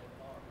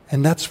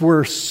 And that's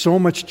where so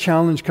much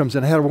challenge comes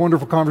in. I had a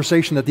wonderful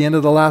conversation at the end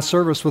of the last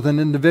service with an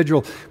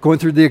individual going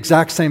through the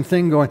exact same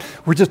thing, going,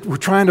 we're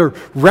trying to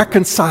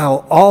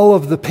reconcile all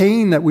of the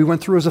pain that we went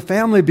through as a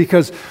family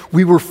because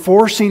we were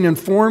forcing and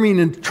forming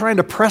and trying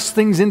to press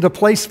things into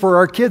place for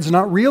our kids,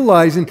 not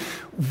realizing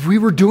we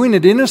were doing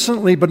it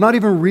innocently, but not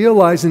even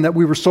realizing that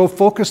we were so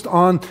focused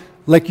on,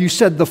 like you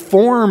said, the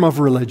form of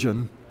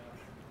religion,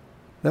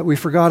 that we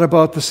forgot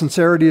about the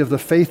sincerity of the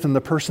faith in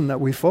the person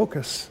that we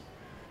focus.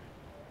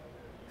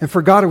 And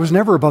for God, it was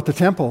never about the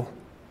temple.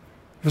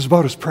 It was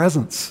about his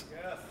presence.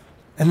 Yes.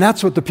 And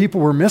that's what the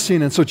people were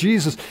missing. And so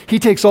Jesus, he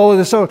takes all of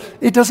this out.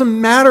 It doesn't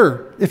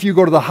matter if you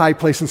go to the high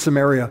place in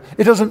Samaria.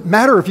 It doesn't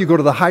matter if you go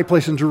to the high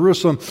place in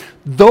Jerusalem.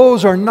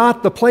 Those are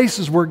not the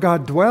places where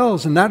God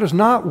dwells. And that is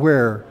not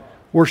where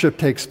worship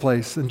takes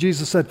place. And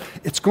Jesus said,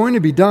 it's going to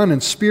be done in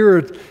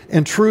spirit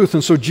and truth.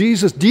 And so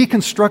Jesus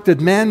deconstructed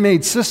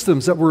man-made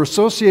systems that were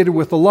associated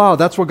with the law.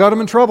 That's what got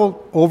him in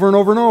trouble over and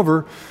over and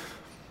over.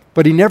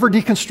 But he never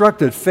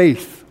deconstructed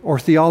faith or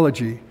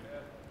theology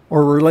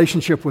or a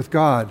relationship with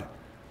God.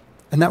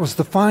 And that was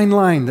the fine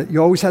line that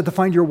you always had to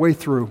find your way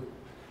through.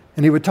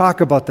 And he would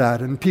talk about that.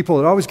 And people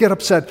would always get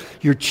upset.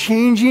 You're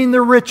changing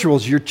the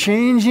rituals. You're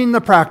changing the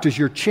practice.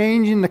 You're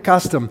changing the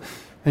custom.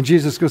 And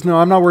Jesus goes, no,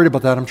 I'm not worried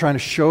about that. I'm trying to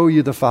show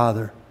you the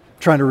Father. I'm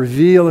trying to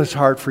reveal his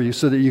heart for you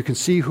so that you can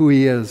see who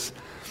he is.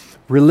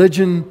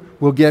 Religion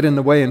will get in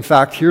the way. In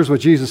fact, here's what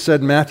Jesus said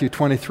in Matthew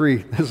 23.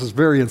 This is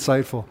very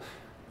insightful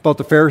about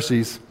the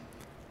Pharisees.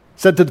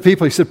 Said to the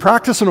people, he said,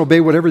 practice and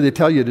obey whatever they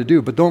tell you to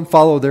do, but don't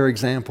follow their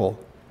example.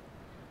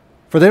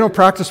 For they don't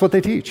practice what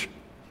they teach.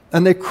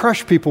 And they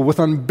crush people with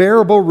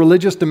unbearable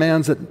religious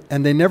demands,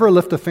 and they never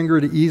lift a finger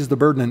to ease the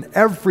burden, and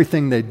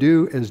everything they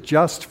do is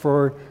just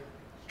for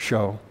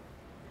show.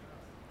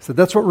 So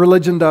that's what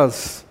religion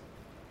does.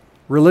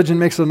 Religion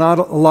makes a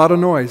lot of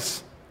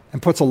noise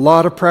and puts a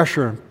lot of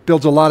pressure,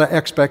 builds a lot of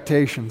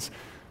expectations.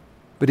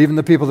 But even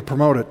the people that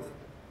promote it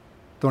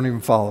don't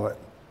even follow it.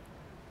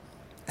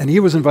 And he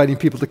was inviting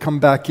people to come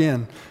back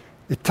in.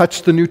 It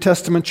touched the New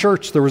Testament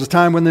church. There was a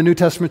time when the New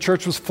Testament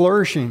church was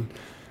flourishing,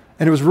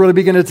 and it was really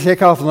beginning to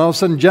take off, and all of a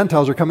sudden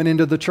Gentiles are coming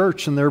into the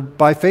church, and they're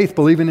by faith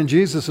believing in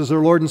Jesus as their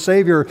Lord and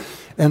Savior.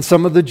 And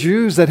some of the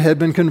Jews that had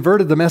been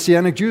converted, the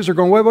Messianic Jews, are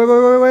going,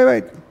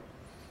 wait.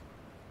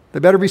 They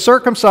better be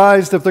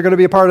circumcised if they're going to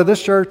be a part of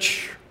this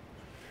church.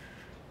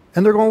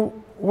 And they're going,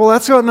 well,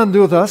 that's got nothing to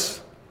do with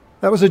us.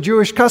 That was a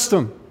Jewish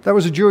custom. That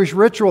was a Jewish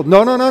ritual.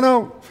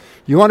 No.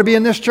 You want to be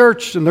in this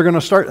church? And they're going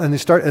to start, and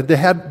they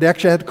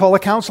actually had to call a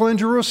council in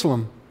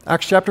Jerusalem.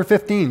 Acts chapter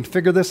 15,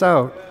 figure this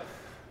out.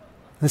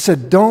 They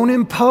said, don't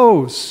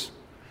impose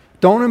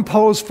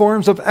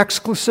forms of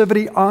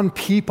exclusivity on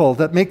people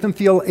that make them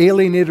feel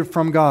alienated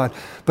from God,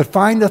 but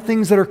find the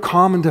things that are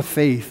common to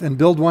faith and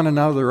build one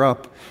another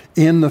up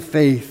in the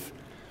faith.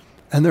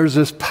 And there's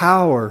this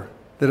power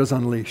that is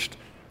unleashed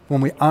when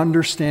we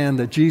understand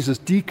that Jesus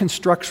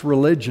deconstructs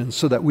religion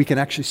so that we can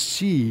actually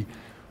see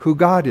who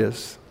God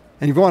is.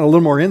 And if you want a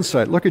little more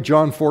insight, look at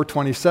John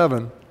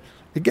 4:27.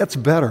 It gets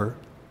better.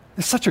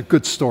 It's such a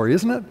good story,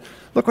 isn't it?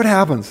 Look what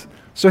happens.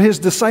 So his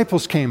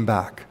disciples came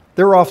back.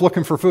 They were off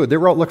looking for food. They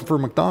were out looking for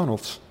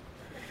McDonald's.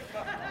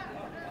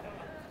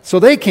 So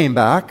they came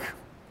back,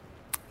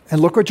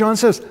 and look what John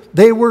says.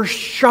 They were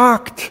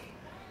shocked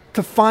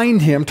to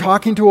find him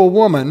talking to a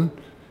woman.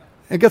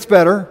 It gets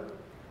better,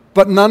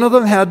 but none of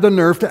them had the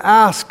nerve to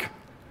ask.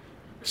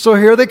 So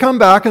here they come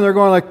back, and they're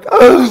going like,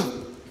 ugh.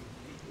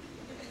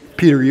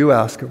 Peter, you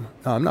ask him.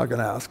 No, I'm not going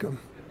to ask him.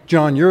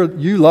 John,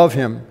 you love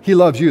him. He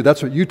loves you.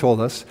 That's what you told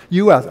us.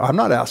 You ask. I'm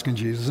not asking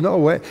Jesus. No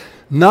way.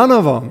 None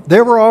of them.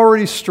 They were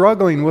already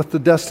struggling with the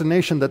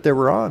destination that they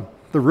were on,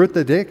 the route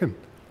they'd taken.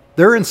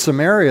 They're in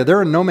Samaria.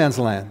 They're in no man's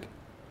land.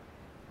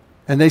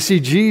 And they see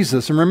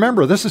Jesus. And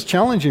remember, this is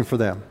challenging for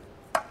them.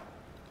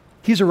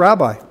 He's a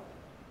rabbi.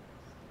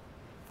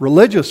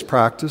 Religious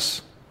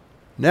practice,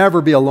 never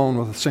be alone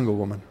with a single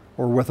woman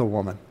or with a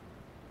woman.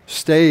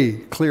 Stay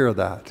clear of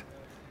that.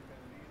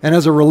 And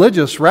as a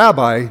religious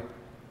rabbi,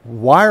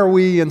 why are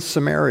we in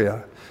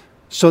Samaria?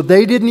 So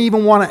they didn't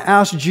even want to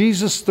ask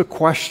Jesus the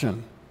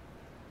question.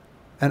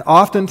 And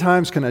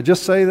oftentimes, can I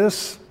just say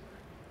this?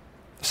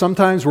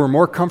 Sometimes we're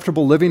more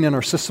comfortable living in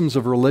our systems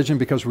of religion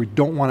because we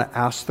don't want to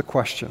ask the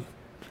question.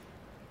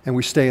 And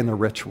we stay in the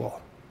ritual.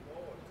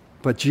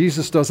 But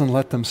Jesus doesn't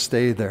let them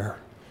stay there.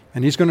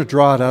 And he's going to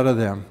draw it out of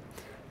them.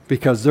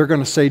 Because they're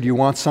going to say, do you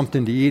want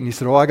something to eat? And he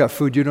said, I got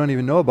food you don't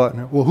even know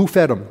about. Well, who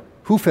fed them?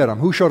 Who fed them?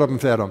 Who showed up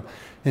and fed them?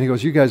 And he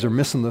goes, you guys are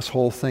missing this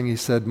whole thing. He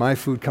said, my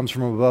food comes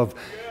from above.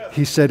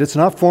 He said, it's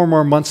not 4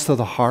 more months to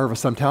the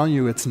harvest. I'm telling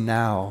you, it's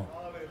now.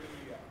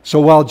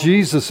 So while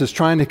Jesus is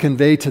trying to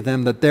convey to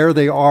them that there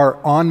they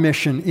are on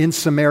mission in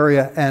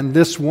Samaria and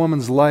this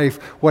woman's life,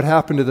 what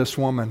happened to this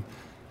woman?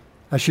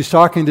 As she's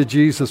talking to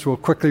Jesus, we'll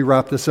quickly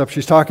wrap this up.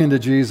 She's talking to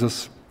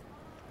Jesus.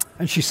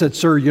 And she said,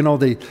 sir,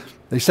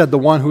 they said the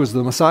one who is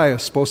the Messiah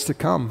is supposed to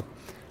come.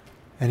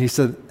 And he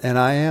said, and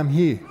I am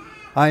he.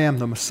 I am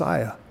the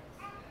Messiah.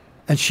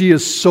 And she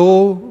is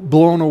so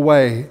blown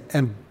away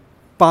and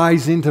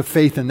buys into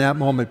faith in that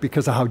moment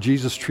because of how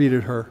Jesus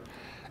treated her.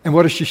 And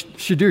what does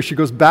she do? She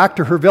goes back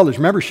to her village.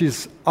 Remember,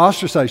 she's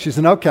ostracized. She's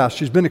an outcast.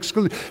 She's been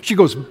excluded. She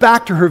goes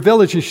back to her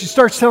village and she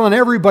starts telling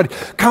everybody,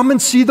 come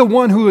and see the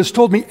one who has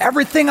told me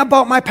everything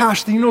about my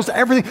past. He knows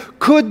everything.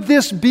 Could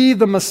this be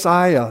the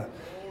Messiah?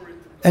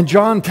 And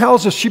John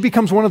tells us she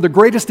becomes one of the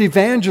greatest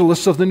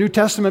evangelists of the New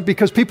Testament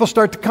because people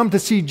start to come to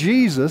see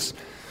Jesus.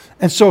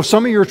 And so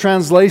some of your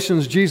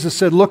translations, Jesus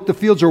said, look, the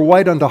fields are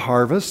white unto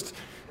harvest.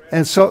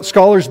 And so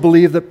scholars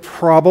believe that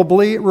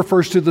probably it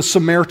refers to the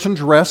Samaritan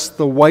dress,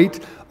 the white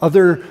of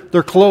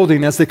their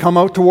clothing as they come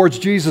out towards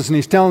Jesus. And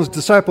he's telling his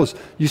disciples,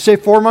 you say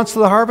 4 months to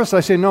the harvest? I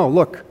say, no,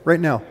 look,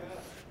 right now.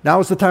 Now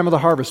is the time of the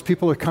harvest.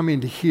 People are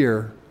coming to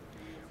hear.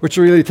 Which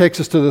really takes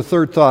us to the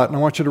third thought. And I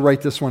want you to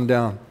write this one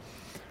down.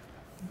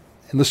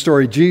 In the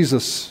story,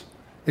 Jesus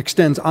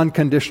extends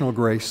unconditional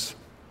grace.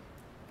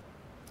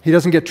 He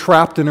doesn't get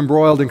trapped and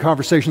embroiled in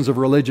conversations of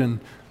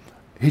religion.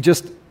 He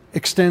just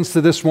extends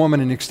to this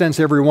woman and extends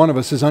to every one of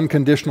us his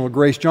unconditional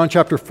grace. John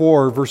chapter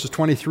 4, verses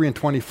 23 and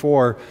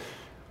 24,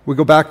 we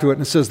go back to it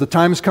and it says, the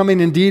time is coming,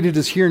 indeed it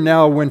is here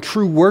now, when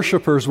true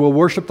worshipers will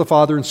worship the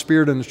Father in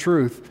spirit and in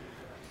truth.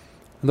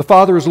 And the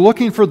Father is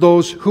looking for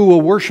those who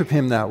will worship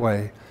him that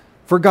way.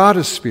 For God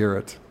is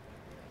spirit.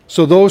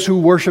 So those who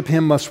worship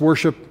him must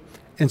worship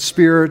in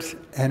spirit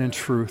and in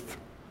truth.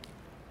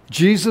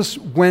 Jesus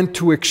went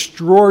to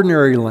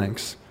extraordinary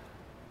lengths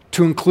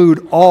to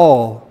include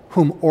all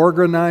whom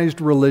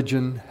organized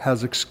religion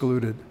has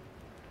excluded.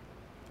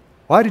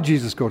 Why did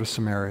Jesus go to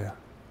Samaria?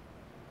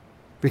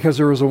 Because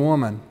there was a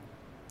woman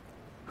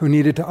who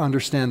needed to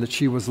understand that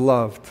she was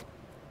loved.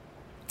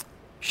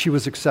 She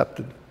was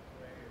accepted.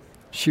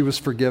 She was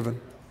forgiven.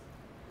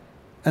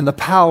 And the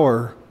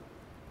power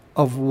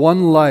of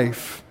one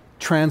life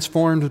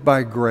transformed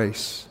by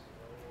grace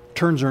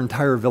turns her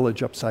entire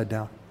village upside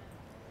down.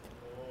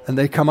 And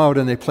they come out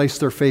and they place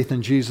their faith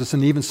in Jesus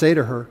and even say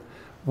to her,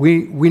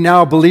 we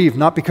now believe,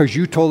 not because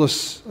you told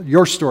us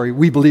your story,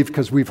 we believe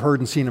because we've heard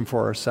and seen him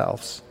for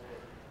ourselves.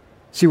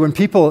 See, when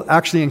people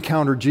actually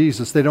encounter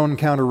Jesus, they don't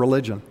encounter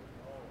religion.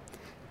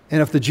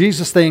 And if the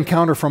Jesus they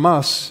encounter from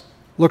us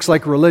looks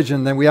like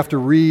religion, then we have to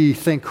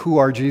rethink who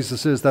our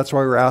Jesus is. That's why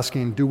we're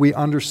asking, do we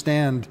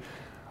understand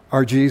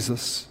our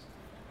Jesus?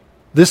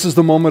 This is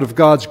the moment of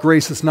God's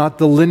grace. It's not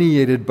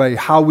delineated by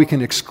how we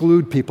can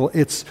exclude people.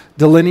 It's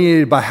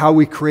delineated by how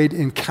we create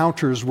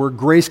encounters where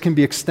grace can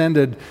be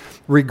extended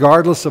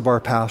regardless of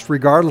our past,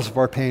 regardless of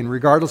our pain,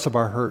 regardless of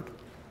our hurt.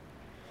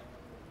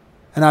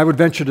 And I would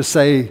venture to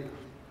say,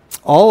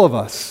 all of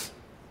us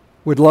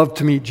would love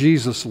to meet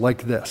Jesus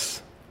like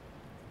this.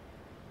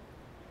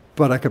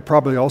 But I could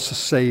probably also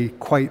say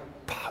with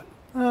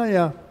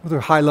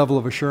a high level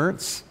of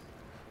assurance,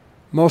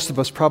 most of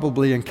us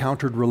probably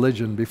encountered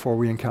religion before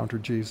we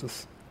encountered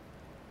Jesus.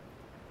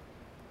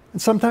 And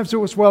sometimes it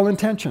was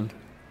well-intentioned.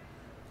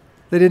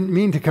 They didn't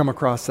mean to come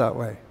across that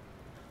way.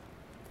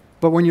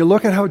 But when you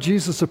look at how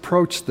Jesus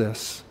approached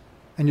this,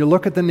 and you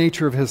look at the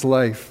nature of his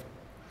life,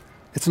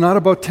 it's not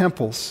about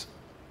temples.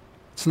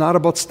 It's not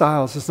about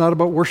styles. It's not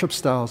about worship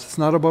styles. It's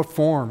not about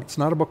form. It's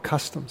not about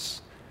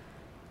customs.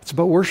 It's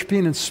about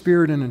worshiping in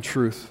spirit and in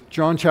truth.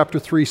 John chapter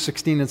 3,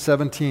 16 and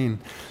 17.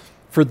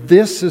 For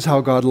this is how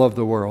God loved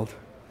the world,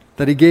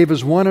 that he gave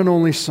his one and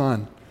only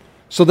Son,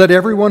 so that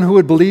everyone who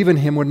would believe in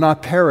him would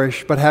not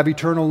perish, but have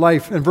eternal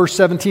life. And verse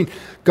 17,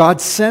 God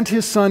sent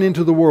his Son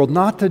into the world,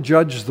 not to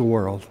judge the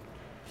world,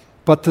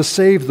 but to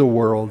save the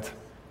world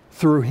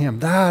through him.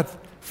 That,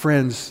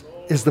 friends,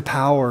 is the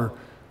power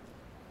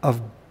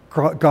of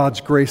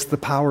God's grace, the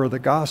power of the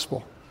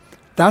gospel.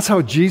 That's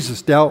how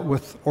Jesus dealt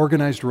with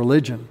organized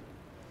religion.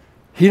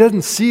 He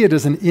doesn't see it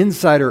as an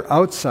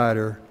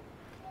insider-outsider.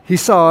 He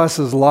saw us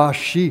as lost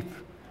sheep,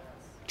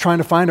 trying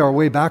to find our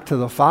way back to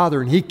the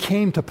Father, and he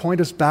came to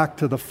point us back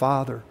to the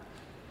Father.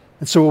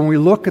 And so when we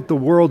look at the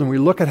world and we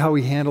look at how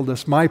he handled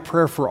this, my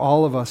prayer for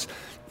all of us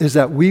is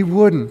that we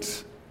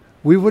wouldn't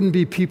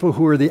be people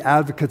who are the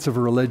advocates of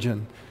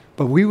religion,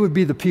 but we would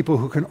be the people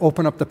who can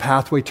open up the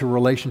pathway to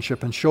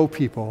relationship and show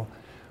people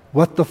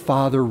what the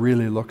Father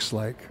really looks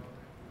like.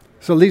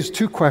 So it leaves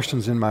two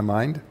questions in my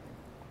mind.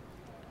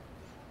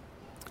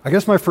 I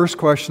guess my first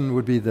question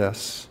would be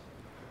this.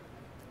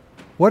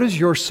 What is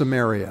your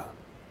Samaria?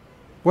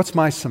 What's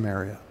my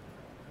Samaria?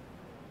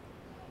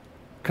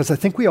 Because I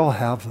think we all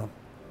have them.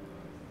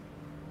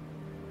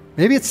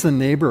 Maybe it's the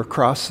neighbor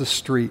across the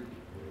street.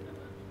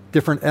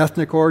 Different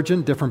ethnic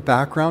origin, different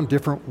background,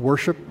 different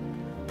worship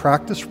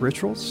practice,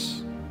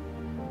 rituals.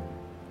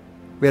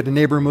 We had a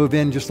neighbor move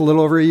in just a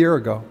little over a year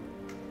ago.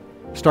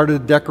 Started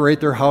to decorate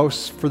their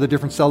house for the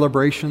different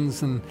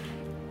celebrations and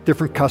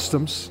different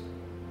customs.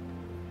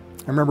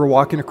 I remember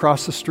walking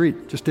across the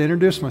street just to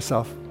introduce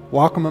myself,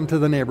 welcome them to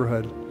the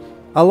neighborhood.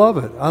 I love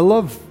it. I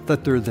love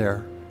that they're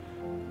there.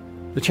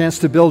 The chance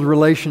to build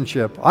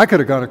relationship. I could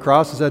have gone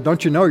across and said,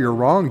 don't you know you're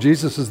wrong?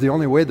 Jesus is the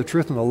only way, the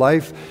truth, and the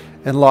life,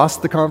 and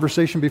lost the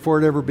conversation before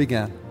it ever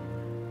began.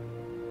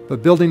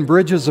 But building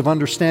bridges of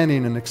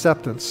understanding and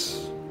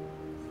acceptance.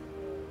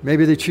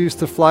 Maybe they choose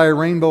to fly a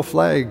rainbow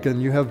flag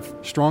and you have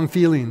strong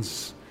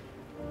feelings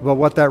about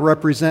what that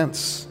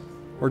represents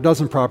or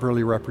doesn't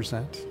properly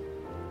represent.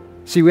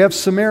 See, we have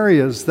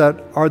Samarias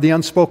that are the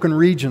unspoken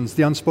regions,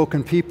 the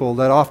unspoken people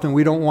that often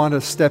we don't want to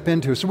step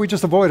into, so we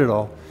just avoid it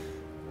all.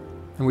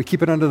 And we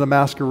keep it under the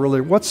mask of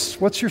religion.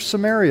 What's your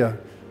Samaria?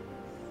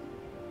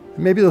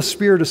 Maybe the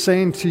Spirit is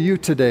saying to you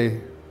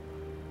today,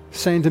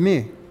 saying to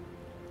me,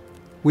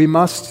 we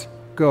must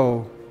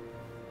go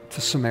to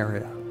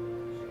Samaria.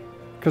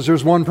 Because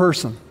there's one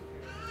person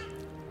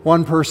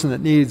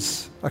that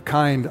needs a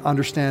kind,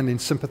 understanding,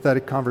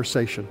 sympathetic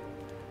conversation.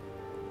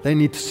 They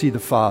need to see the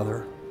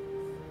Father.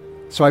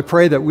 So I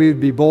pray that we would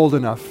be bold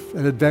enough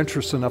and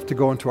adventurous enough to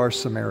go into our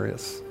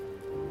Samarias.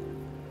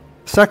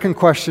 Second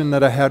question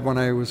that I had when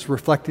I was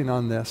reflecting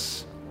on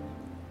this.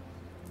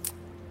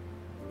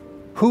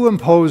 Who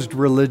imposed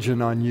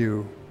religion on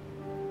you?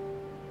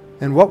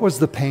 And what was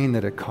the pain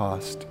that it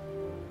caused?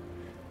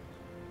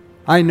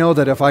 I know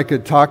that if I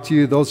could talk to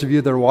you, those of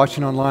you that are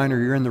watching online or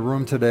you're in the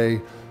room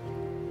today,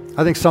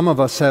 I think some of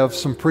us have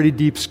some pretty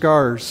deep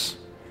scars.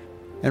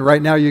 And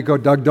right now you go,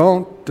 Doug,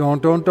 don't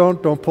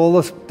pull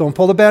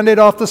the Band-Aid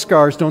off the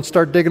scars. Don't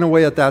start digging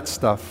away at that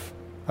stuff.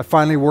 I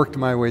finally worked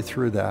my way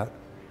through that.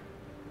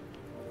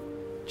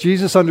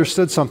 Jesus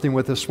understood something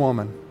with this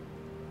woman.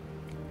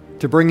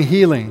 To bring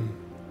healing,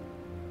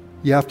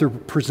 you have to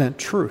present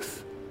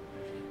truth.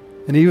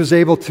 And he was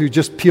able to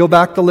just peel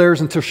back the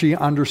layers until she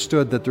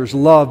understood that there's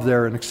love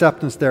there and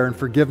acceptance there and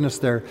forgiveness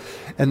there.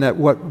 And that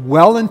what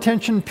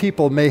well-intentioned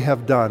people may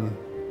have done,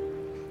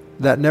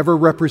 that never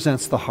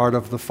represents the heart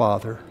of the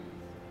Father.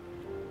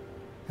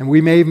 And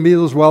we may be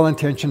those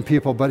well-intentioned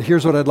people, but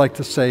here's what I'd like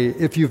to say.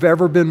 If you've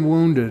ever been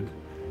wounded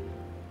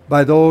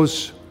by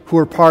those who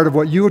are part of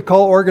what you would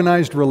call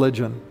organized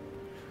religion,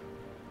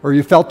 or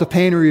you felt the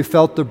pain or you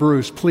felt the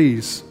bruise,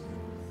 please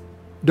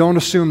don't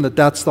assume that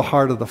that's the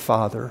heart of the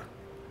Father.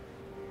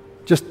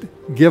 Just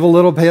give a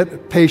little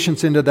bit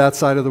patience into that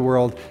side of the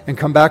world and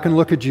come back and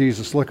look at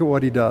Jesus. Look at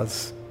what he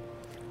does.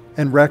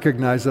 And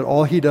recognize that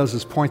all he does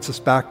is points us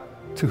back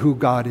to who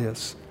God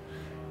is.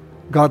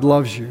 God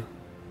loves you.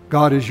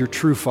 God is your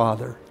true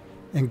Father.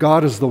 And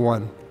God is the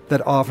one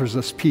that offers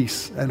us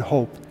peace and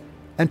hope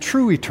and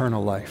true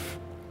eternal life.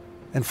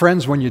 And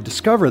friends, when you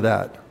discover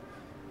that,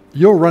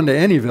 you'll run to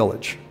any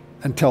village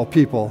and tell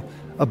people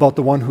about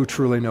the one who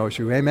truly knows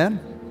you. Amen?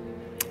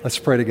 Let's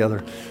pray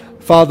together.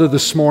 Father,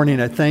 this morning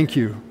I thank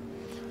you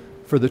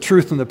for the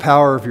truth and the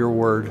power of your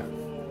word.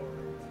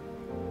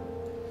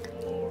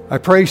 I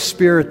pray,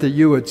 Spirit, that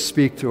you would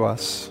speak to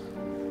us.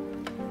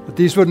 That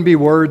these wouldn't be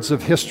words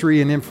of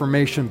history and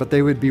information, but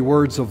they would be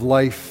words of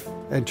life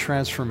and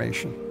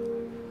transformation.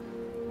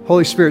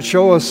 Holy Spirit,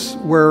 show us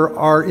where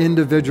our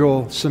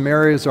individual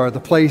Samarias are, the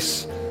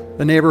place,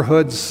 the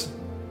neighborhoods,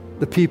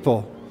 the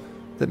people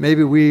that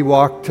maybe we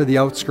walk to the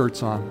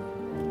outskirts on.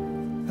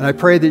 And I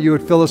pray that you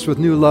would fill us with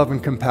new love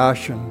and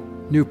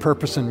compassion, new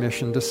purpose and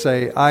mission to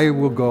say, I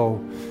will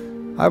go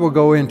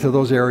into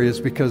those areas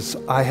because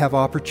I have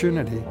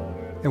opportunity.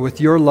 And with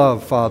your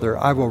love, Father,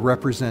 I will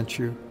represent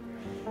you.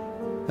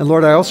 And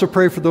Lord, I also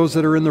pray for those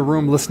that are in the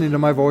room listening to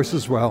my voice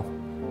as well.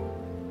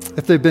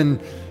 If they've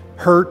been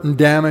hurt and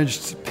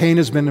damaged, pain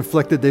has been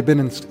inflicted, they've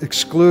been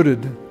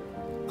excluded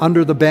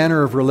under the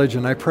banner of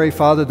religion, I pray,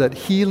 Father, that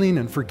healing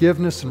and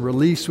forgiveness and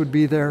release would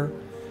be there,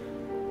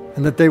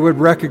 and that they would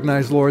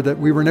recognize, Lord, that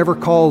we were never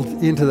called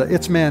into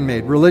it's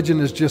man-made. Religion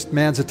is just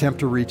man's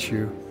attempt to reach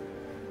you.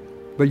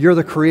 But you're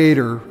the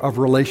creator of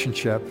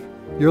relationship.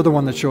 You're the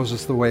one that shows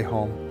us the way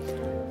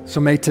home. So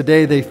may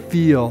today they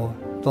feel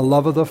the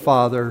love of the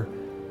Father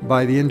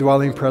by the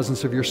indwelling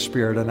presence of your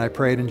Spirit. And I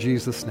pray it in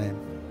Jesus' name.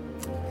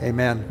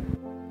 Amen.